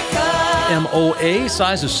America. MOA,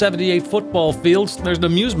 size of 78 football fields. There's an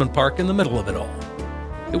amusement park in the middle of it all.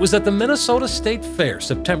 It was at the Minnesota State Fair,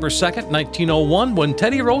 September 2nd, 1901, when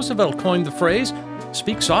Teddy Roosevelt coined the phrase,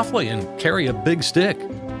 "Speak softly and carry a big stick."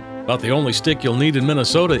 About the only stick you'll need in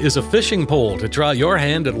Minnesota is a fishing pole to try your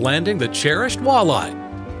hand at landing the cherished walleye,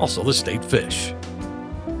 also the state fish.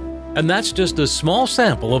 And that's just a small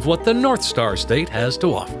sample of what the North Star State has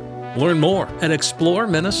to offer. Learn more at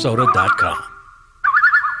exploreminnesota.com.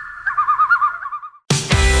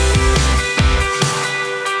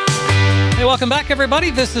 Hey, welcome back, everybody.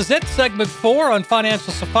 This is it, segment 4 on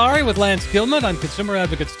Financial Safari with Lance Gilman. I'm consumer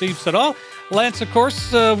advocate Steve Siddall. Lance, of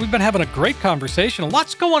course, we've been having a great conversation.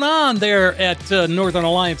 Lots going on there at Northern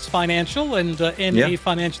Alliance Financial and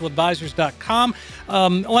nafinancialadvisors.com.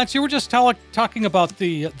 Lance, you were just talking about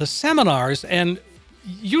the seminars, and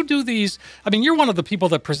you do these. I mean, you're one of the people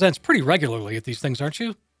that presents pretty regularly at these things, aren't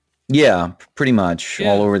you? Yeah, pretty much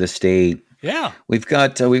all over the state. Yeah, we've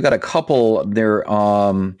got a couple there.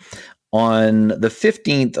 On the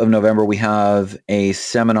 15th of November, we have a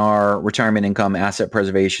seminar, Retirement Income Asset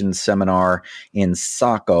Preservation Seminar in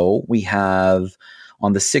Saco. We have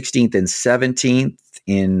on the 16th and 17th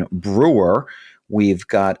in Brewer. We've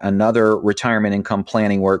got another retirement income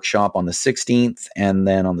planning workshop on the 16th. And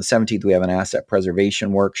then on the 17th, we have an asset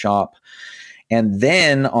preservation workshop. And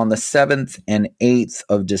then on the 7th and 8th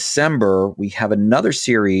of December, we have another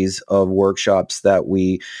series of workshops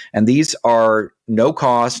and these are no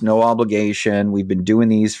cost, no obligation. We've been doing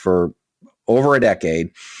these for over a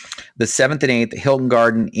decade. The 7th and 8th, Hilton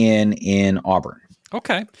Garden Inn in Auburn.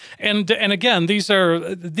 Okay. And again, these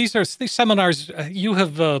seminars, you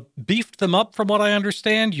have beefed them up from what I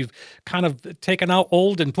understand. You've kind of taken out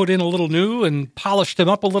old and put in a little new and polished them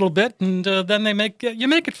up a little bit. And then you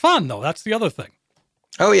make it fun, though. That's the other thing.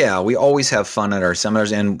 Oh, yeah. We always have fun at our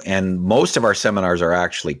seminars, and most of our seminars are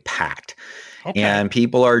actually packed. Okay. And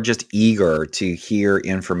people are just eager to hear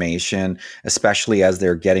information, especially as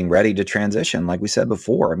they're getting ready to transition. Like we said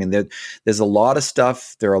before, I mean, there's a lot of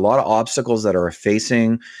stuff. There are a lot of obstacles that are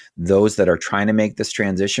facing those that are trying to make this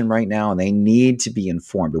transition right now, and they need to be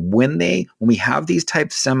informed. When we have these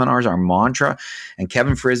types of seminars, our mantra, and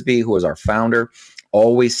Kevin Frisbee, who is our founder,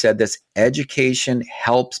 always said this, education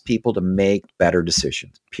helps people to make better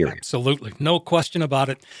decisions, period. Absolutely. No question about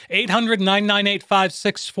it.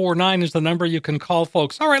 800-998-5649 is the number you can call,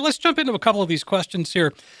 folks. All right, let's jump into a couple of these questions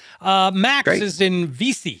here. Max is in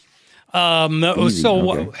VC.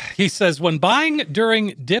 He says, when buying during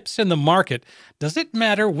dips in the market, does it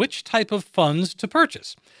matter which type of funds to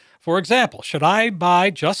purchase? For example, should I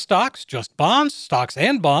buy just stocks, just bonds, stocks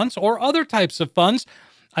and bonds, or other types of funds?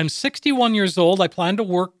 I'm 61 years old. I plan to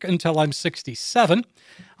work until I'm 67.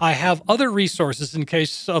 I have other resources in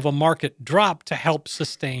case of a market drop to help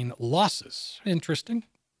sustain losses. Interesting.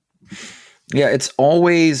 Yeah, it's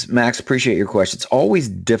always, Max, appreciate your question. It's always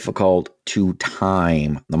difficult to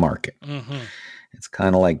time the market. Mm-hmm. It's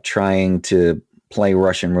kind of like trying to play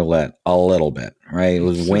Russian roulette a little bit, right? It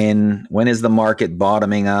was when is the market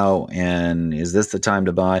bottoming out, and is this the time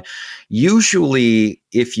to buy? Usually,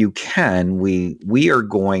 if you can, we are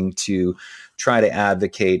going to try to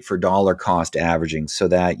advocate for dollar cost averaging so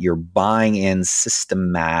that you're buying in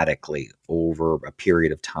systematically over a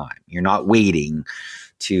period of time. You're not waiting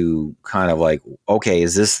to kind of like, okay,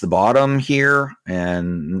 is this the bottom here?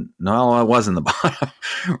 And no, it wasn't the bottom,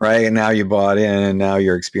 right? And now you bought in and now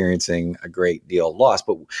you're experiencing a great deal of loss.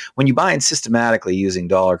 But when you buy in systematically using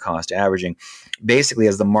dollar cost averaging, basically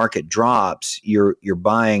as the market drops, you're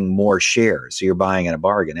buying more shares. So you're buying at a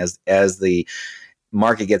bargain. As the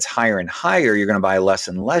market gets higher and higher, you're going to buy less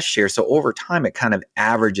and less shares. So over time, it kind of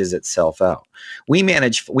averages itself out. We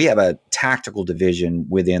have a tactical division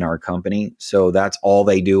within our company. So that's all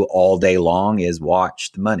they do all day long is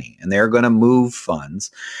watch the money. And they're going to move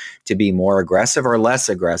funds to be more aggressive or less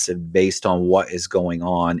aggressive based on what is going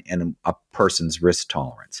on in a person's risk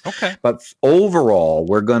tolerance. Okay. But overall,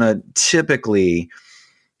 we're going to typically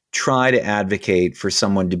try to advocate for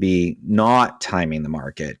someone to be not timing the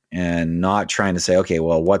market and not trying to say, okay,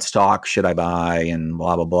 well, what stock should I buy and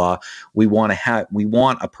blah, blah, blah. We want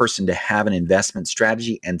a person to have an investment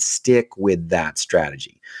strategy and stick with that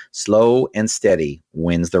strategy. Slow and steady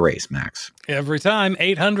wins the race, Max. Every time.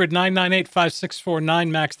 800-998-5649,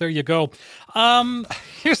 Max. There you go.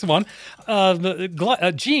 Here's the one.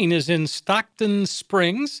 Gene is in Stockton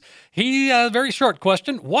Springs. Very short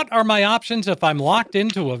question. What are my options if I'm locked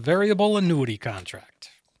into a variable annuity contract?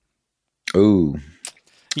 Ooh.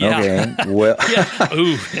 Yeah. Okay. Well, yeah.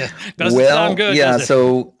 Ooh. Yeah. Doesn't sound good. Yeah. Does it?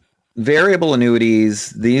 So variable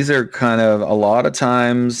annuities, these are kind of, a lot of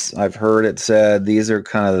times I've heard it said, these are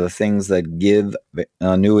kind of the things that give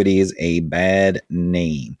annuities a bad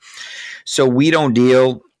name. So we don't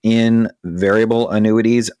deal in variable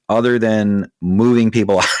annuities other than moving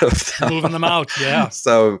people out of them. Moving them out, yeah.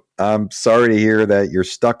 So I'm sorry to hear that you're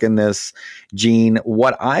stuck in this, Gene.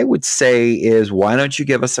 What I would say is, why don't you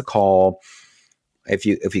give us a call? If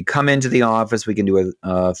you come into the office, we can do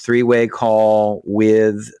a three-way call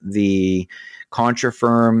with the contra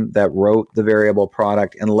firm that wrote the variable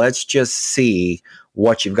product, and let's just see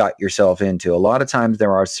what you've got yourself into. A lot of times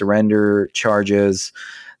there are surrender charges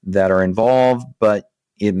that are involved, but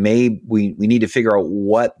we need to figure out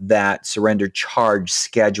what that surrender charge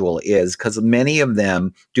schedule is, because many of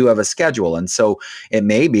them do have a schedule. And so it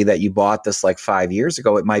may be that you bought this like 5 years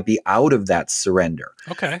ago. It might be out of that surrender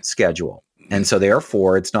schedule. And so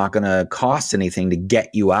therefore, it's not going to cost anything to get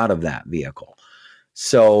you out of that vehicle.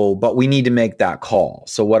 So, but we need to make that call.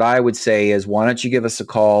 So what I would say is, why don't you give us a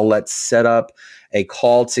call? Let's set up a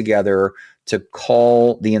call together to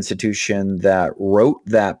call the institution that wrote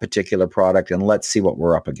that particular product, and let's see what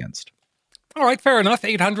we're up against. All right, fair enough.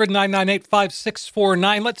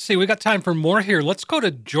 800-998-5649. Let's see. We got time for more here. Let's go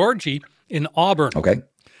to Georgie in Auburn. Okay.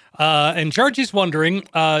 And Georgie's wondering,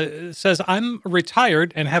 says, I'm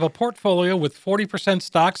retired and have a portfolio with 40%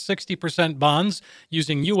 stocks, 60% bonds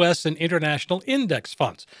using U.S. and international index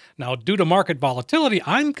funds. Now, due to market volatility,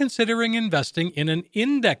 I'm considering investing in an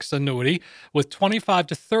index annuity with 25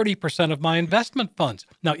 to 30% of my investment funds.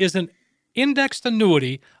 Now, is an indexed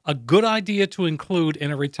annuity a good idea to include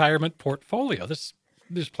in a retirement portfolio? This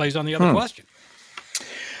plays on the other question.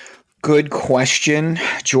 Good question,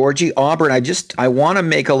 Georgie. Auburn, I want to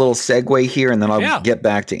make a little segue here, and then I'll get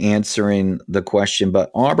back to answering the question. But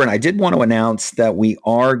Auburn, I did want to announce that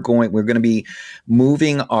we're going to be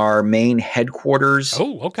moving our main headquarters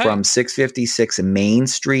from 656 Main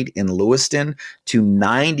Street in Lewiston to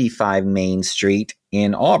 95 Main Street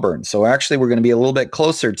in Auburn. So actually, we're going to be a little bit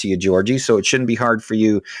closer to you, Georgie. So it shouldn't be hard for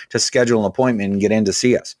you to schedule an appointment and get in to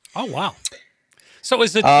see us. Oh, wow. So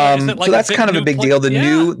is it? So that's kind of a big deal. The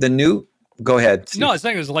Go ahead. Steve. No, I was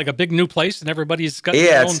saying it was like a big new place and everybody's got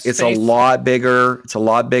their own space. It's a lot bigger. It's a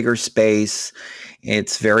lot bigger space.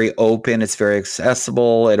 It's very open. It's very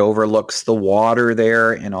accessible. It overlooks the water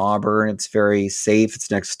there in Auburn. It's very safe.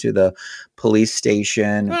 It's next to the police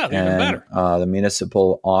station and the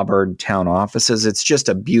municipal Auburn town offices. It's just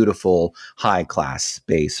a beautiful high-class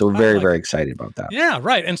space. So we're very excited about that. Yeah,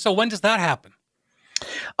 right. And so when does that happen?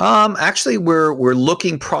 Actually, we're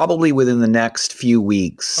looking probably within the next few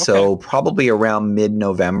weeks. Okay. So probably around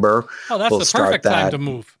mid-November. Oh, that's the perfect time to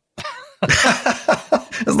move.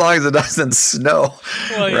 As long as it doesn't snow,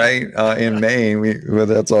 right? In Maine,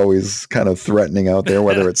 that's always kind of threatening out there,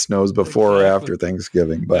 whether it snows before or after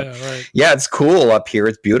Thanksgiving. But it's cool up here.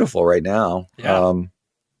 It's beautiful right now. Yeah.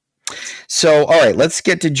 So, all right, let's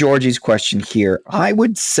get to Georgie's question here. I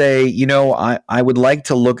would say, I would like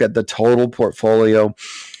to look at the total portfolio,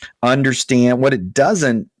 understand what it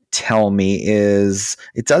doesn't tell me is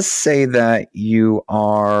it does say that you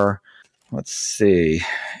are, let's see.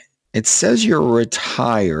 It says you're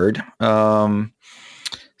retired.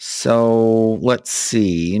 So let's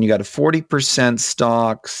see. And you got a 40%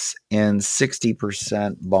 stocks and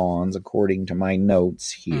 60% bonds, according to my notes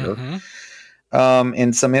here. Mm-hmm.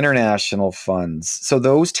 And some international funds. So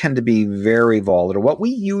those tend to be very volatile. What we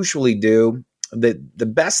usually do, the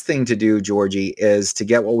best thing to do, Georgie, is to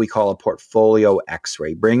get what we call a portfolio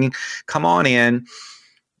X-ray. Come on in.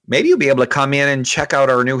 Maybe you'll be able to come in and check out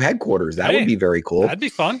our new headquarters. That would be very cool. That'd be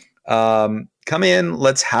fun. Come in,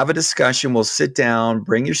 let's have a discussion. We'll sit down,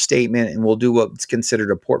 bring your statement, and we'll do what's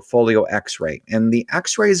considered a portfolio X-ray. And the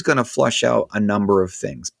X-ray is going to flush out a number of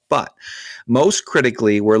things. But most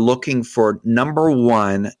critically, we're looking for number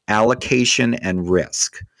one, allocation and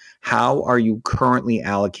risk. How are you currently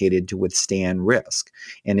allocated to withstand risk?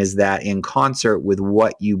 And is that in concert with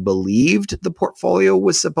what you believed the portfolio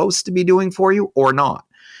was supposed to be doing for you or not?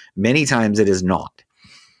 Many times it is not.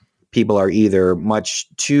 People are either much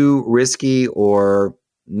too risky or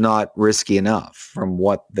not risky enough from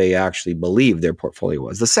what they actually believe their portfolio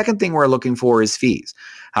was. The second thing we're looking for is fees.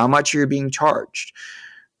 How much are you being charged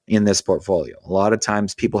in this portfolio? A lot of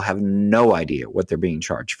times people have no idea what they're being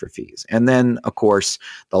charged for fees. And then, of course,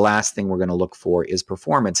 the last thing we're going to look for is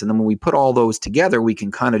performance. And then when we put all those together, we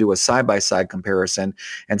can kind of do a side-by-side comparison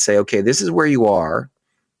and say, okay, this is where you are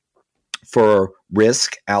for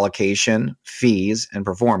risk, allocation, fees, and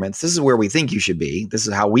performance. This is where we think you should be. This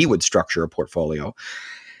is how we would structure a portfolio.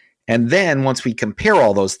 And then once we compare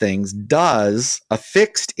all those things, does a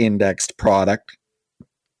fixed indexed product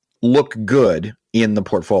look good in the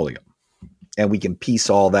portfolio? And we can piece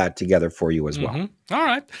all that together for you as well. Mm-hmm. All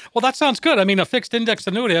right. Well, that sounds good. I mean, a fixed index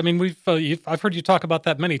annuity, I mean, I've heard you talk about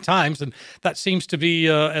that many times, and that seems to be,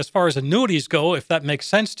 as far as annuities go, if that makes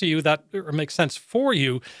sense to you, or makes sense for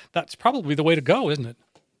you, that's probably the way to go, isn't it?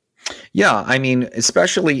 Yeah. I mean,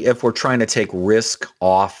 especially if we're trying to take risk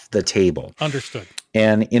off the table. Understood.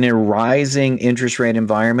 And in a rising interest rate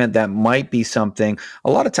environment, that might be something.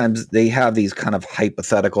 A lot of times they have these kind of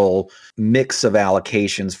hypothetical mix of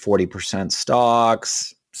allocations, 40%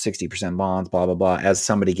 stocks, 60% bonds, blah, blah, blah, as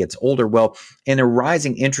somebody gets older. Well, in a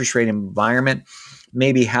rising interest rate environment,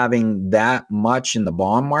 maybe having that much in the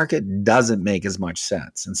bond market doesn't make as much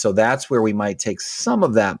sense. And so that's where we might take some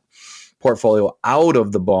of that portfolio out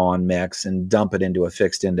of the bond mix and dump it into a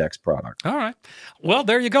fixed index product. All right. Well,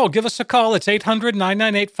 there you go. Give us a call. It's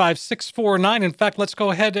 800-998-5649. In fact, let's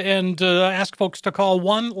go ahead and ask folks to call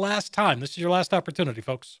one last time. This is your last opportunity,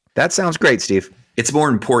 folks. That sounds great, Steve. It's more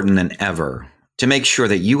important than ever to make sure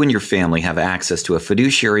that you and your family have access to a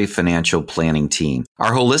fiduciary financial planning team.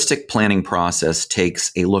 Our holistic planning process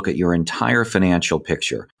takes a look at your entire financial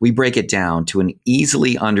picture. We break it down to an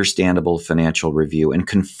easily understandable financial review and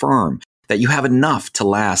confirm that you have enough to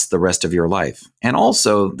last the rest of your life, and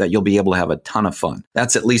also that you'll be able to have a ton of fun.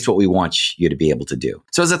 That's at least what we want you to be able to do.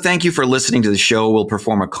 So as a thank you for listening to the show, we'll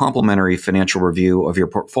perform a complimentary financial review of your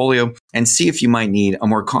portfolio and see if you might need a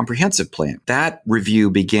more comprehensive plan. That review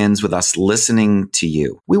begins with us listening to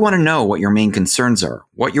you. We want to know what your main concerns are,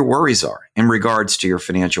 what your worries are in regards to your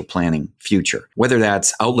financial planning future, whether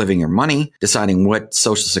that's outliving your money, deciding what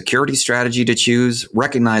Social Security strategy to choose,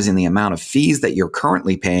 recognizing the amount of fees that you're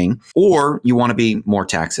currently paying, or you want to be more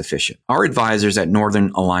tax efficient. Our advisors at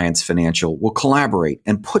Northern Alliance Financial will collaborate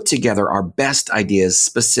and put together our best ideas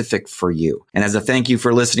specific for you. And as a thank you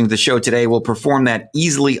for listening to the show today, we'll perform that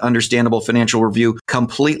easily understandable financial review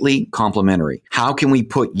completely complimentary. How can we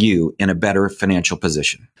put you in a better financial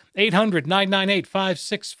position?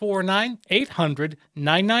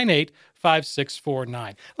 800-998-5649,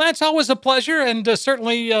 5649. Lance, always a pleasure, and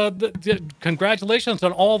certainly congratulations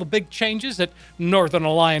on all the big changes at Northern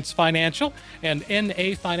Alliance Financial and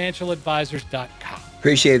nafinancialadvisors.com.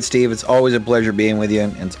 Appreciate it, Steve. It's always a pleasure being with you,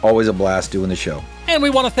 and it's always a blast doing the show. And we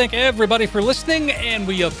want to thank everybody for listening, and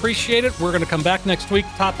we appreciate it. We're going to come back next week.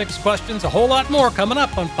 Topics, questions, a whole lot more coming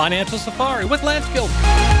up on Financial Safari with Lance Gilman.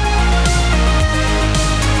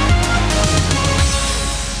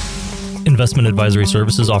 Investment advisory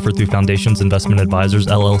services offered through Foundations Investment Advisors,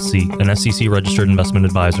 LLC, an SEC-registered investment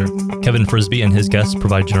advisor. Kevin Frisby and his guests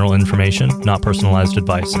provide general information, not personalized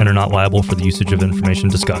advice, and are not liable for the usage of information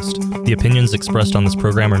discussed. The opinions expressed on this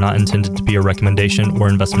program are not intended to be a recommendation or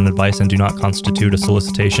investment advice and do not constitute a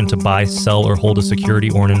solicitation to buy, sell, or hold a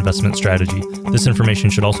security or an investment strategy. This information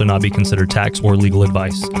should also not be considered tax or legal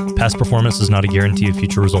advice. Past performance is not a guarantee of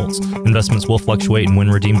future results. Investments will fluctuate and when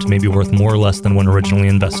redeemed may be worth more or less than when originally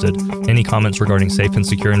invested. Any comments regarding safe and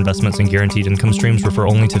secure investments and guaranteed income streams refer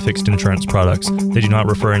only to fixed insurance products. They do not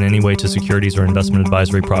refer in any way to securities or investment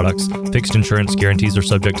advisory products. Fixed insurance guarantees are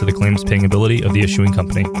subject to the claims paying ability of the issuing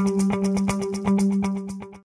company.